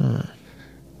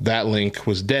 That link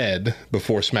was dead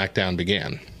before SmackDown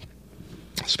began.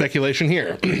 Speculation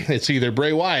here. It's either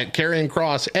Bray Wyatt, Karrion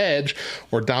Kross, Edge,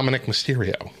 or Dominic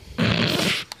Mysterio.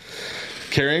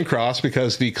 Karrion Kross,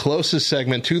 because the closest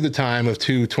segment to the time of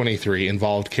 2:23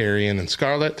 involved Karrion and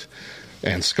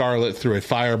Scarlett threw a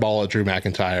fireball at Drew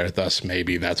McIntyre, thus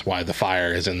maybe that's why the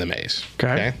fire is in the maze.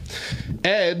 Okay.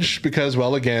 Edge, because,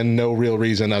 well, again, no real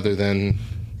reason other than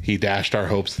he dashed our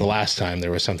hopes the last time there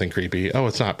was something creepy. Oh,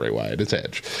 it's not Bray Wyatt, it's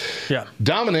Edge. Yeah.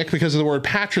 Dominic, because of the word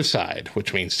patricide,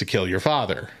 which means to kill your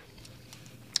father.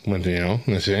 When,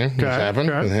 let's see what's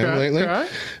happened with him lately.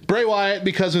 Bray Wyatt,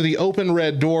 because of the open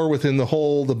red door within the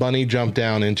hole the bunny jumped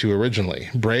down into originally.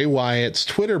 Bray Wyatt's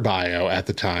Twitter bio at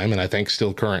the time, and I think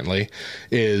still currently,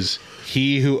 is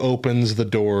he who opens the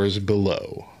doors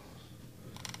below.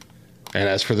 And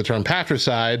as for the term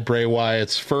patricide, Bray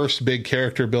Wyatt's first big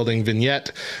character building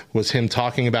vignette was him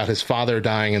talking about his father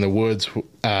dying in the woods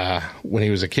when he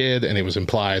was a kid, and it was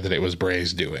implied that it was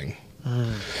Bray's doing.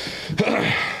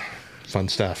 Fun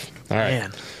stuff. All right.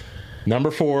 Man.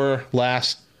 Number 4,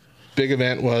 last big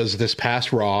event was this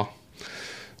past Raw.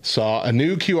 Saw a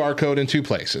new QR code in 2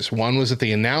 places. One was at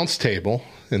the announce table,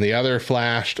 and the other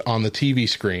flashed on the TV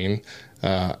screen.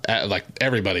 At like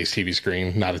everybody's TV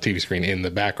screen, not a TV screen in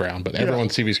the background, but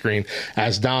everyone's TV screen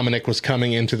as Dominic was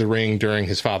coming into the ring during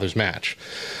his father's match,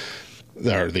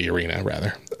 or the arena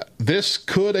rather. This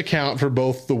could account for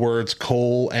both the words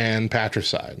Cole and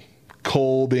patricide.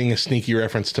 Cole being a sneaky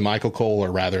reference to Michael Cole,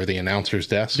 or rather the announcer's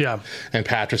desk. Yeah. And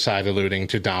patricide alluding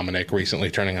to Dominic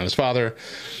recently turning on his father.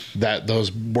 That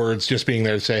those words just being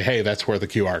there to say, hey, that's where the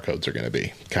QR codes are going to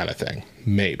be, kind of thing.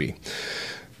 Maybe.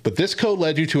 But this code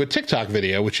led you to a TikTok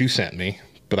video, which you sent me,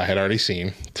 but I had already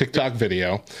seen. TikTok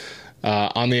video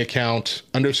on the account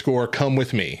 _come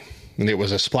with me. And it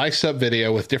was a spliced up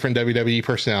video with different WWE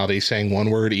personalities saying one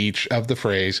word each of the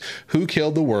phrase, who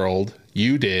killed the world?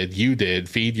 You did,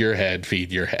 feed your head,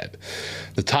 feed your head.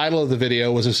 The title of the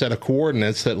video was a set of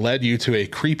coordinates that led you to a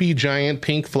creepy giant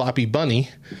pink floppy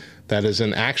bunny that is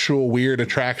an actual weird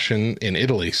attraction in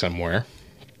Italy somewhere.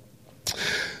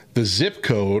 The zip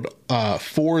code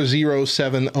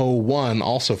 40701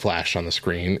 also flashed on the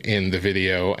screen in the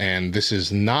video, and this is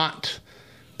not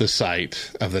the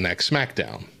site of the next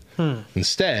SmackDown.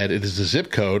 Instead, it is the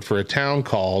zip code for a town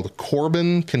called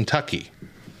Corbin, Kentucky.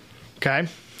 Okay.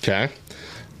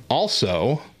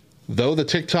 Also, though the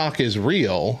TikTok is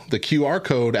real, the QR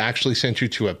code actually sent you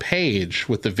to a page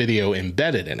with the video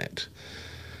embedded in it.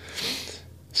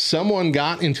 Someone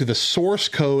got into the source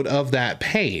code of that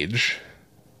page,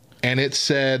 and it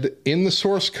said in the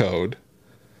source code,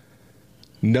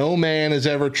 no man is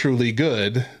ever truly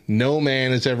good, no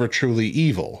man is ever truly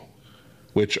evil,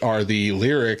 which are the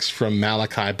lyrics from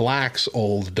Malachi Black's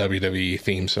old WWE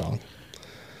theme song.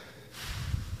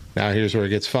 Now here's where it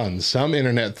gets fun. Some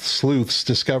internet sleuths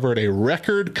discovered a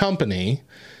record company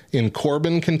in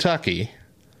Corbin, Kentucky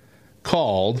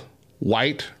called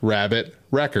White Rabbit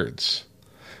Records,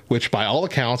 which by all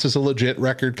accounts is a legit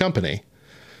record company.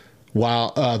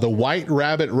 While the White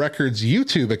Rabbit Records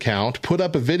YouTube account put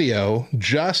up a video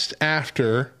just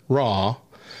after Raw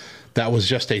that was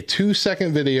just a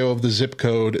 2-second video of the zip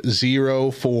code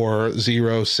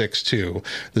 04062,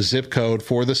 the zip code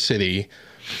for the city,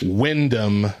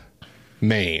 Windham,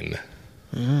 Maine.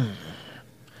 The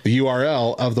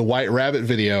URL of the White Rabbit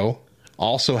video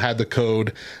also had the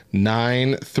code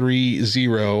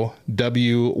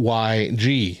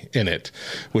 930WYG in it,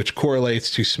 which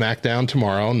correlates to SmackDown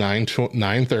tomorrow,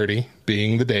 9:30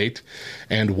 being the date,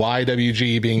 and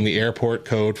YWG being the airport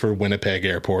code for Winnipeg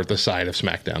Airport, the site of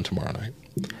SmackDown tomorrow night.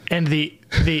 And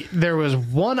there was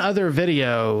one other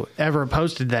video ever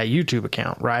posted to that YouTube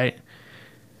account, right?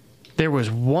 There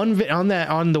was one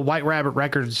on the White Rabbit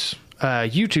Records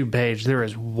YouTube page, there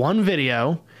is one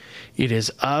video. It is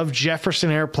of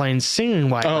Jefferson Airplane singing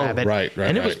White Rabbit. Right.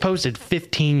 And it was posted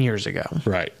 15 years ago.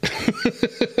 Right.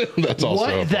 That's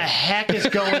also what the heck is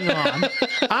going on?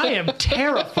 I am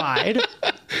terrified.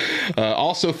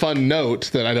 Also, fun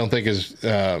note that I don't think is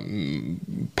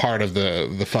part of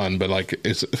the fun, but like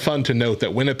it's fun to note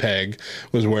that Winnipeg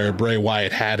was where Bray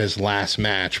Wyatt had his last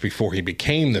match before he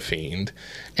became the Fiend,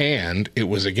 and it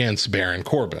was against Baron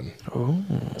Corbin. Oh.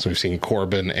 So we've seen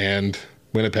Corbin and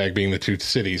Winnipeg being the two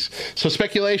cities. So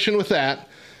speculation with that,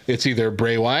 it's either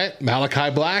Bray Wyatt, Malachi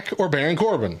Black, or Baron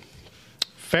Corbin.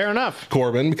 Fair enough.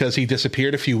 Corbin, because he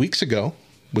disappeared a few weeks ago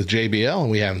with JBL, and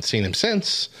we haven't seen him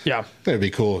since. Yeah. That'd be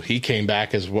cool. He came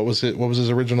back as, what was his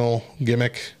original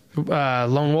gimmick?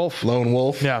 Lone Wolf. Lone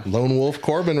Wolf. Yeah. Lone Wolf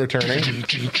Corbin returning.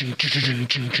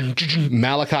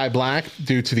 Malachi Black,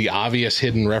 due to the obvious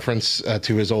hidden reference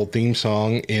to his old theme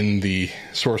song in the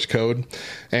source code.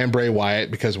 And Bray Wyatt,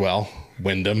 because, well,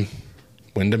 Wyndham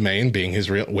Maine being his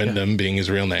real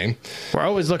name. We're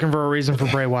always looking for a reason for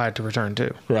Bray Wyatt to return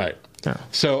too. Right. Yeah.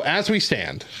 So as we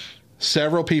stand,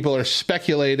 several people are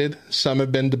speculated. Some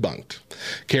have been debunked.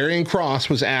 Karrion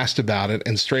Kross was asked about it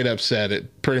and straight up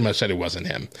pretty much said it wasn't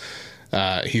him.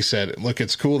 He said, "Look,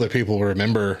 it's cool that people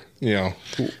remember,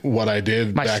 what I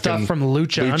did my back stuff in from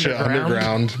Lucha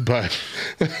Underground, but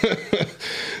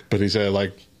he said,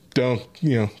 like, don't,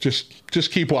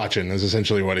 just keep watching," is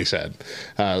essentially what he said.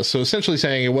 So essentially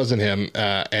saying it wasn't him,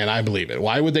 and I believe it.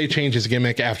 Why would they change his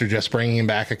gimmick after just bringing him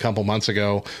back a couple months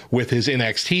ago with his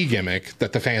NXT gimmick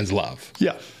that the fans love?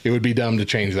 Yeah. It would be dumb to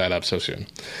change that up so soon.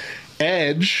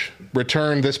 Edge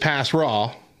returned this past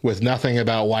Raw with nothing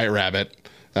about White Rabbit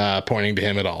pointing to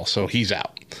him at all, so he's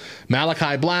out.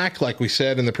 Malachi Black, like we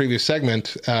said in the previous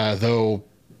segment, though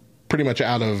pretty much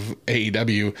out of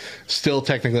AEW, still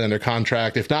technically under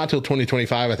contract. If not till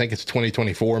 2025, I think it's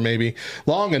 2024 maybe.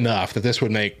 Long enough that this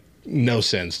would make no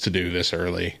sense to do this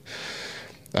early.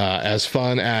 As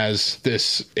fun as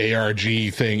this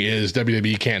ARG thing is,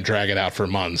 WWE can't drag it out for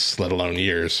months, let alone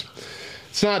years.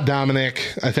 It's not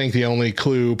Dominic. I think the only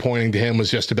clue pointing to him was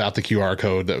just about the QR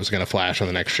code that was going to flash on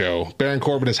the next show. Baron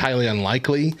Corbin is highly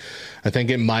unlikely. I think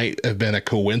it might have been a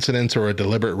coincidence or a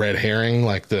deliberate red herring,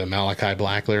 like the Malachi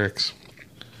Black lyrics.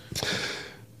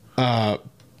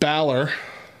 Balor,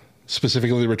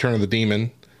 specifically the Return of the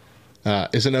Demon,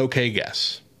 is an okay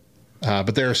guess.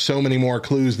 But there are so many more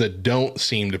clues that don't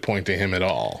seem to point to him at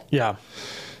all. Yeah.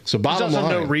 So bottom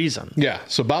line, no reason. Yeah.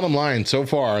 So bottom line, so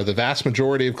far, the vast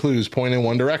majority of clues point in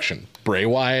one direction. Bray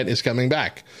Wyatt is coming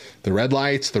back. The red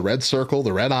lights, the red circle,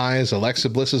 the red eyes, Alexa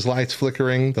Bliss's lights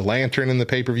flickering, the lantern in the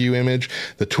pay-per-view image,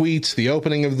 the tweets, the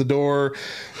opening of the door,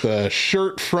 the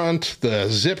shirt front, the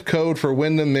zip code for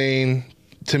Wyndham Maine.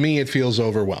 To me, it feels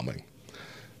overwhelming.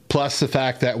 Plus the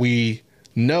fact that we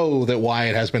know that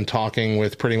Wyatt has been talking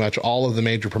with pretty much all of the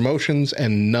major promotions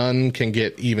and none can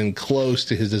get even close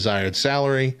to his desired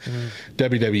salary.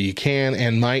 WWE can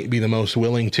and might be the most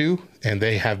willing to, and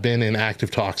they have been in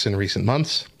active talks in recent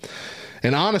months.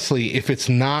 And honestly, if it's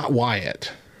not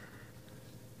Wyatt,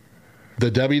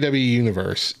 the WWE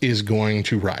universe is going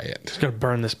to riot. It's going to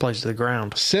burn this place to the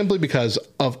ground. Simply because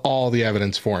of all the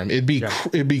evidence for him. It'd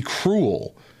be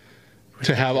cruel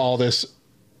to have all this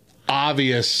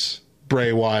obvious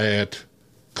Bray Wyatt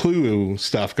clue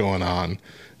stuff going on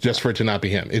just for it to not be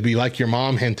him. It'd be like your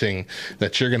mom hinting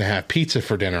that you're going to have pizza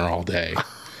for dinner all day.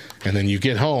 And then you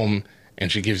get home and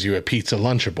she gives you a pizza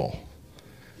Lunchable.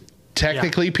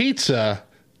 Technically pizza,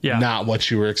 not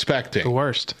what you were expecting. The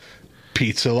worst.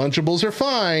 Pizza Lunchables are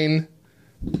fine.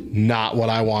 Not what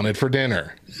I wanted for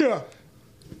dinner. Yeah.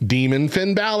 Demon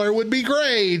Finn Balor would be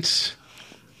great.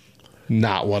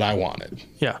 Not what I wanted.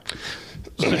 Yeah.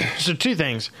 So two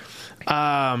things.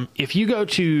 If you go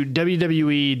to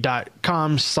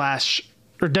WWE.com/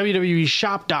 or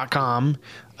WWEshop.com,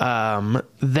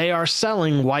 they are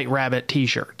selling White Rabbit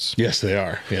t-shirts. Yes, they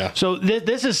are. Yeah. So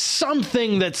this is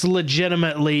something that's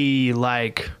legitimately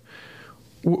like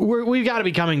we've got to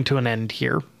be coming to an end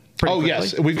here. Oh,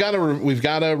 yes. We've got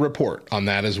a report on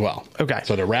that as well. Okay.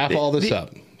 So to wrap all this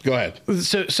up, go ahead.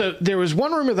 So there was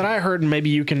one rumor that I heard, and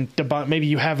maybe you can debunk. Maybe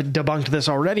you have debunked this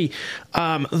already.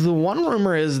 The one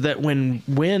rumor is that when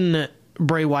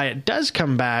Bray Wyatt does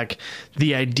come back,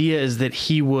 the idea is that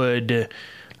he would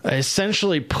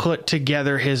essentially put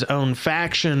together his own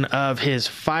faction of his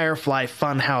Firefly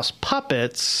Funhouse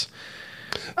puppets.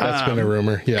 That's been a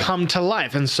rumor. Yeah. Come to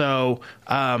life, and so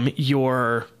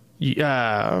your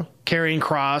Karrion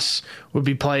Kross would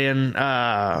be playing.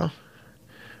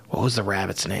 What was the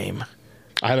rabbit's name?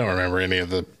 I don't remember any of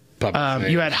the puppets'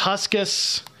 names. You had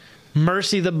Huskus.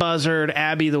 Mercy the Buzzard,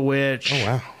 Abby the Witch. Oh,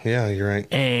 wow. Yeah, you're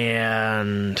right.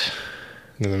 And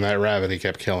then that rabbit he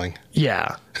kept killing.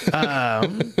 Yeah.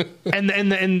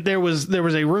 And there was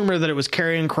a rumor that it was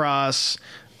Karrion Kross.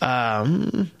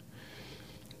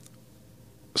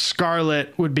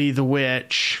 Scarlet would be the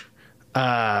witch.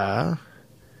 Because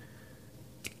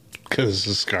it's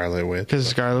the Scarlet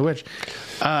Witch.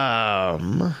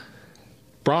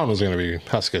 Braun was going to be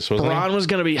Huskus, wasn't he? Braun was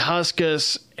going to be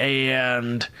Huskus,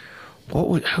 and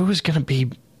who was going to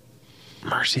be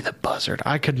Mercy the Buzzard?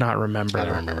 I could not remember. I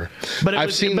don't remember. But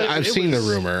I've seen the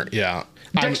rumor. Yeah.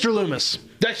 Dexter Loomis.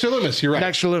 Dexter Loomis, you're right.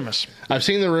 Dexter Loomis. I've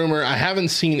seen the rumor. I haven't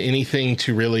seen anything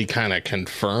to really kind of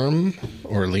confirm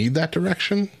or lead that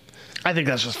direction. I think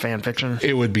that's just fan fiction.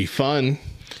 It would be fun,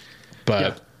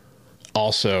 but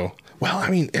also, well, I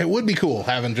mean, it would be cool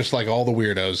having just like all the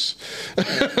weirdos,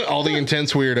 all the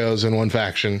intense weirdos in one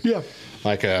faction. Yeah.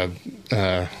 Like a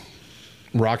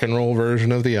rock and roll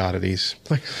version of the Oddities.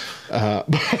 But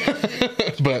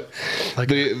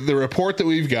the report that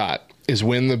we've got is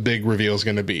when the big reveal is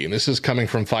going to be. And this is coming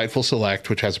from Fightful Select,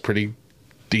 which has a pretty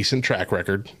decent track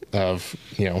record of,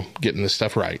 getting this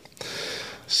stuff right.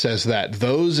 Says that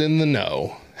those in the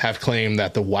know have claimed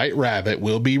that the White Rabbit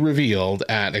will be revealed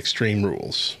at Extreme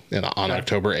Rules on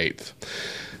October 8th.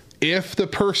 If the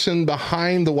person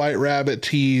behind the White Rabbit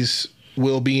tease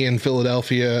will be in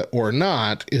Philadelphia or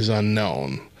not is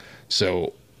unknown.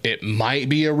 So it might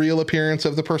be a real appearance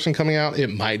of the person coming out. It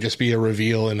might just be a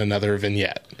reveal in another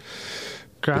vignette.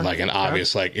 Okay. Like an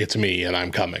obvious, like, it's me and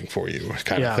I'm coming for you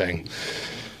kind of thing.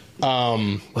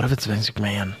 What if it's Vince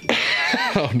McMahon?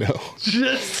 Oh, no.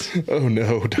 Oh,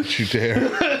 no. Don't you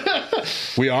dare.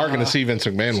 We are going to see Vince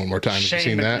McMahon one more time. Have you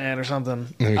seen that? Or something.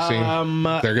 Have you seen?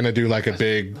 They're going to do like a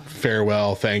big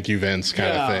farewell, thank you, Vince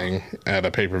kind of thing at a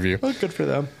pay-per-view. Well, good for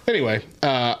them. Anyway,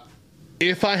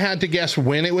 if I had to guess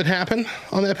when it would happen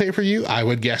on that pay-per-view, I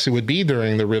would guess it would be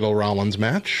during the Riddle-Rollins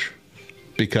match,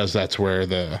 because that's where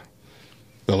the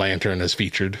lantern is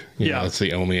featured. That's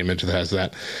the only image that has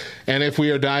that. And if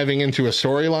we are diving into a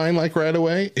storyline like right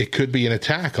away, it could be an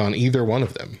attack on either one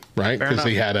of them, right? Because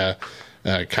he had a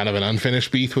kind of an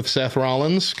unfinished beef with Seth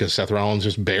Rollins, because Seth Rollins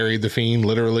just buried the Fiend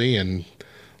literally in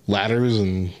ladders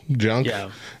and junk.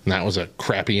 Yeah. And that was a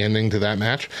crappy ending to that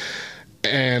match.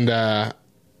 And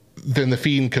then the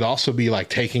Fiend could also be like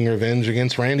taking revenge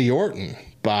against Randy Orton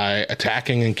by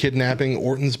attacking and kidnapping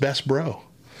Orton's best bro.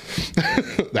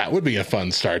 That would be a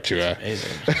fun start to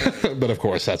but of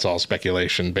course that's all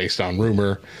speculation based on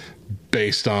rumor,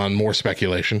 based on more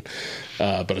speculation,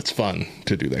 but it's fun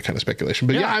to do that kind of speculation.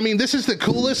 But I mean, this is the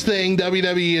coolest thing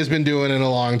WWE has been doing in a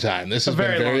long time. This has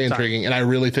been very intriguing, and I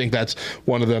really think that's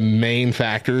one of the main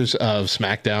factors of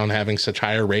SmackDown having such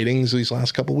higher ratings these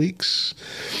last couple weeks.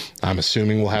 I'm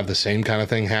assuming we'll have the same kind of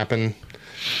thing happen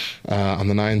on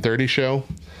the 9:30 show.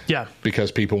 Yeah.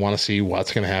 Because people want to see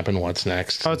what's going to happen, what's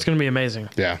next. Oh, it's going to be amazing.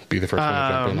 Yeah, be the first one to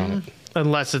jump in on it.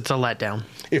 Unless it's a letdown.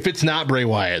 If it's not Bray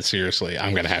Wyatt, seriously,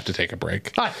 I'm going to have to take a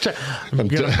break. I'm going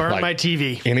to burn my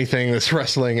TV. Anything that's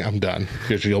wrestling, I'm done.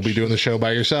 Because you'll be doing the show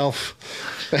by yourself.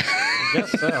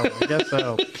 I guess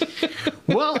so.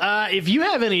 Well, if you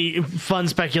have any fun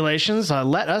speculations,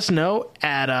 let us know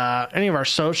at any of our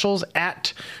socials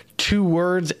at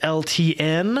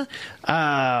 2wordsLTN.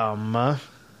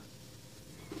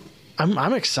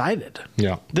 I'm excited.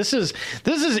 Yeah. This is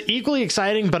equally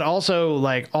exciting, but also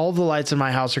like all the lights in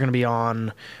my house are going to be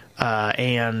on,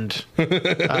 and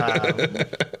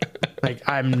like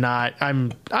I'm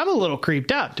a little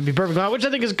creeped out, to be perfectly honest, which I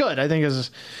think is good. I think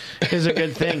is a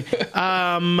good thing.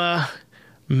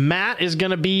 Matt is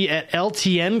going to be at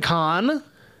LTN Con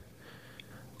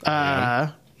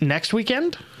next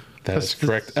weekend. That's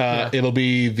correct. It'll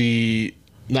be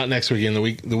not next weekend,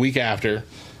 the week after.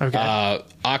 Okay.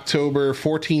 October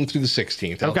 14th through the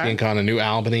 16th. LTN Con in New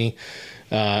Albany,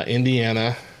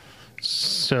 Indiana.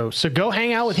 So go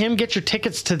hang out with him. Get your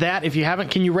tickets to that. If you haven't,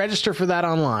 can you register for that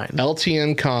online?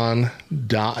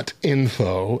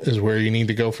 LTNcon.info is where you need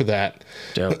to go for that.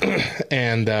 Dope.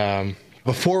 And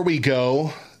before we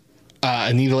go,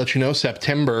 I need to let you know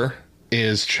September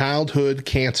is Childhood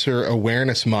Cancer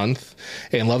Awareness Month,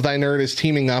 and Love Thy Nerd is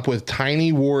teaming up with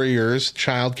Tiny Warriors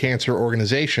Child Cancer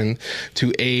Organization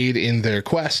to aid in their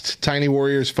quest. Tiny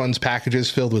Warriors funds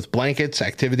packages filled with blankets,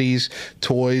 activities,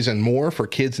 toys, and more for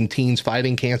kids and teens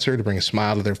fighting cancer to bring a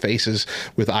smile to their faces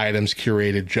with items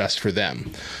curated just for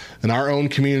them. And our own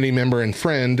community member and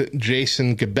friend,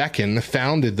 Jason Gebeckin,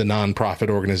 founded the nonprofit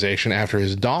organization after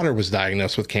his daughter was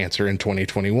diagnosed with cancer in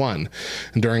 2021.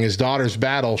 And during his daughter's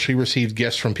battle, she received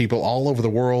gifts from people all over the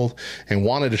world and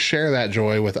wanted to share that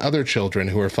joy with other children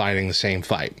who are fighting the same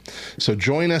fight. So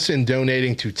join us in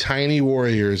donating to Tiny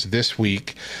Warriors this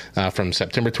week from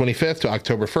September 25th to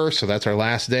October 1st. So that's our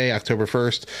last day, October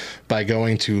 1st, by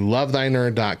going to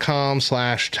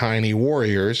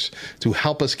lovethynerd.com/tinywarriors to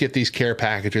help us get these care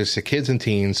packages to kids and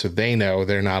teens so they know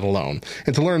they're not alone.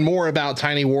 And to learn more about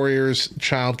Tiny Warriors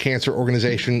Child Cancer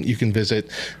Organization, you can visit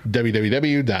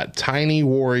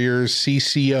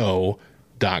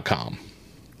www.tinywarriorscco.com.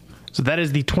 So that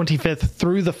is the 25th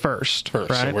through the 1st, right?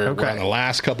 So we're on the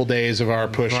last couple days of our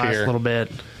push last here. Little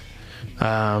bit.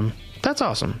 That's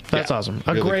awesome. That's awesome.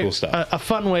 A really great, cool stuff. A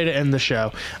fun way to end the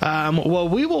show. Well,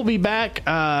 we will be back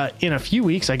in a few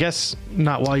weeks. I guess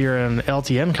not while you're in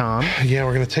LTN Con. Yeah,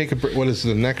 we're going to take a break. What is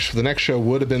the next? The next show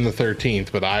would have been the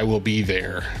 13th, but I will be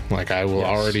there. Like, I will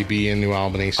already be in New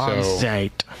Albany. So on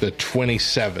site. The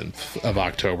 27th of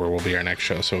October will be our next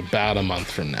show. So about a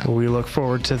month from now. We look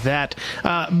forward to that.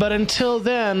 But until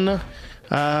then,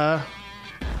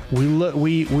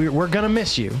 we're gonna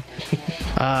miss you.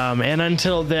 And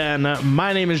until then,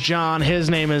 my name is John, his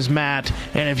name is Matt,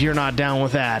 and if you're not down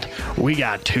with that, we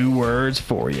got 2 words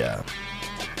for you.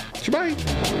 Goodbye.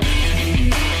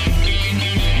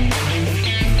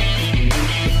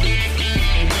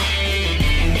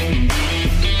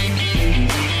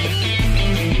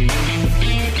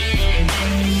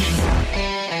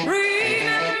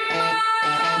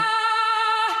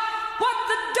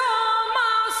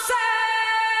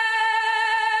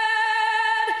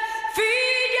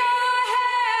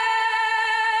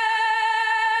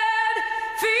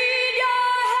 Feed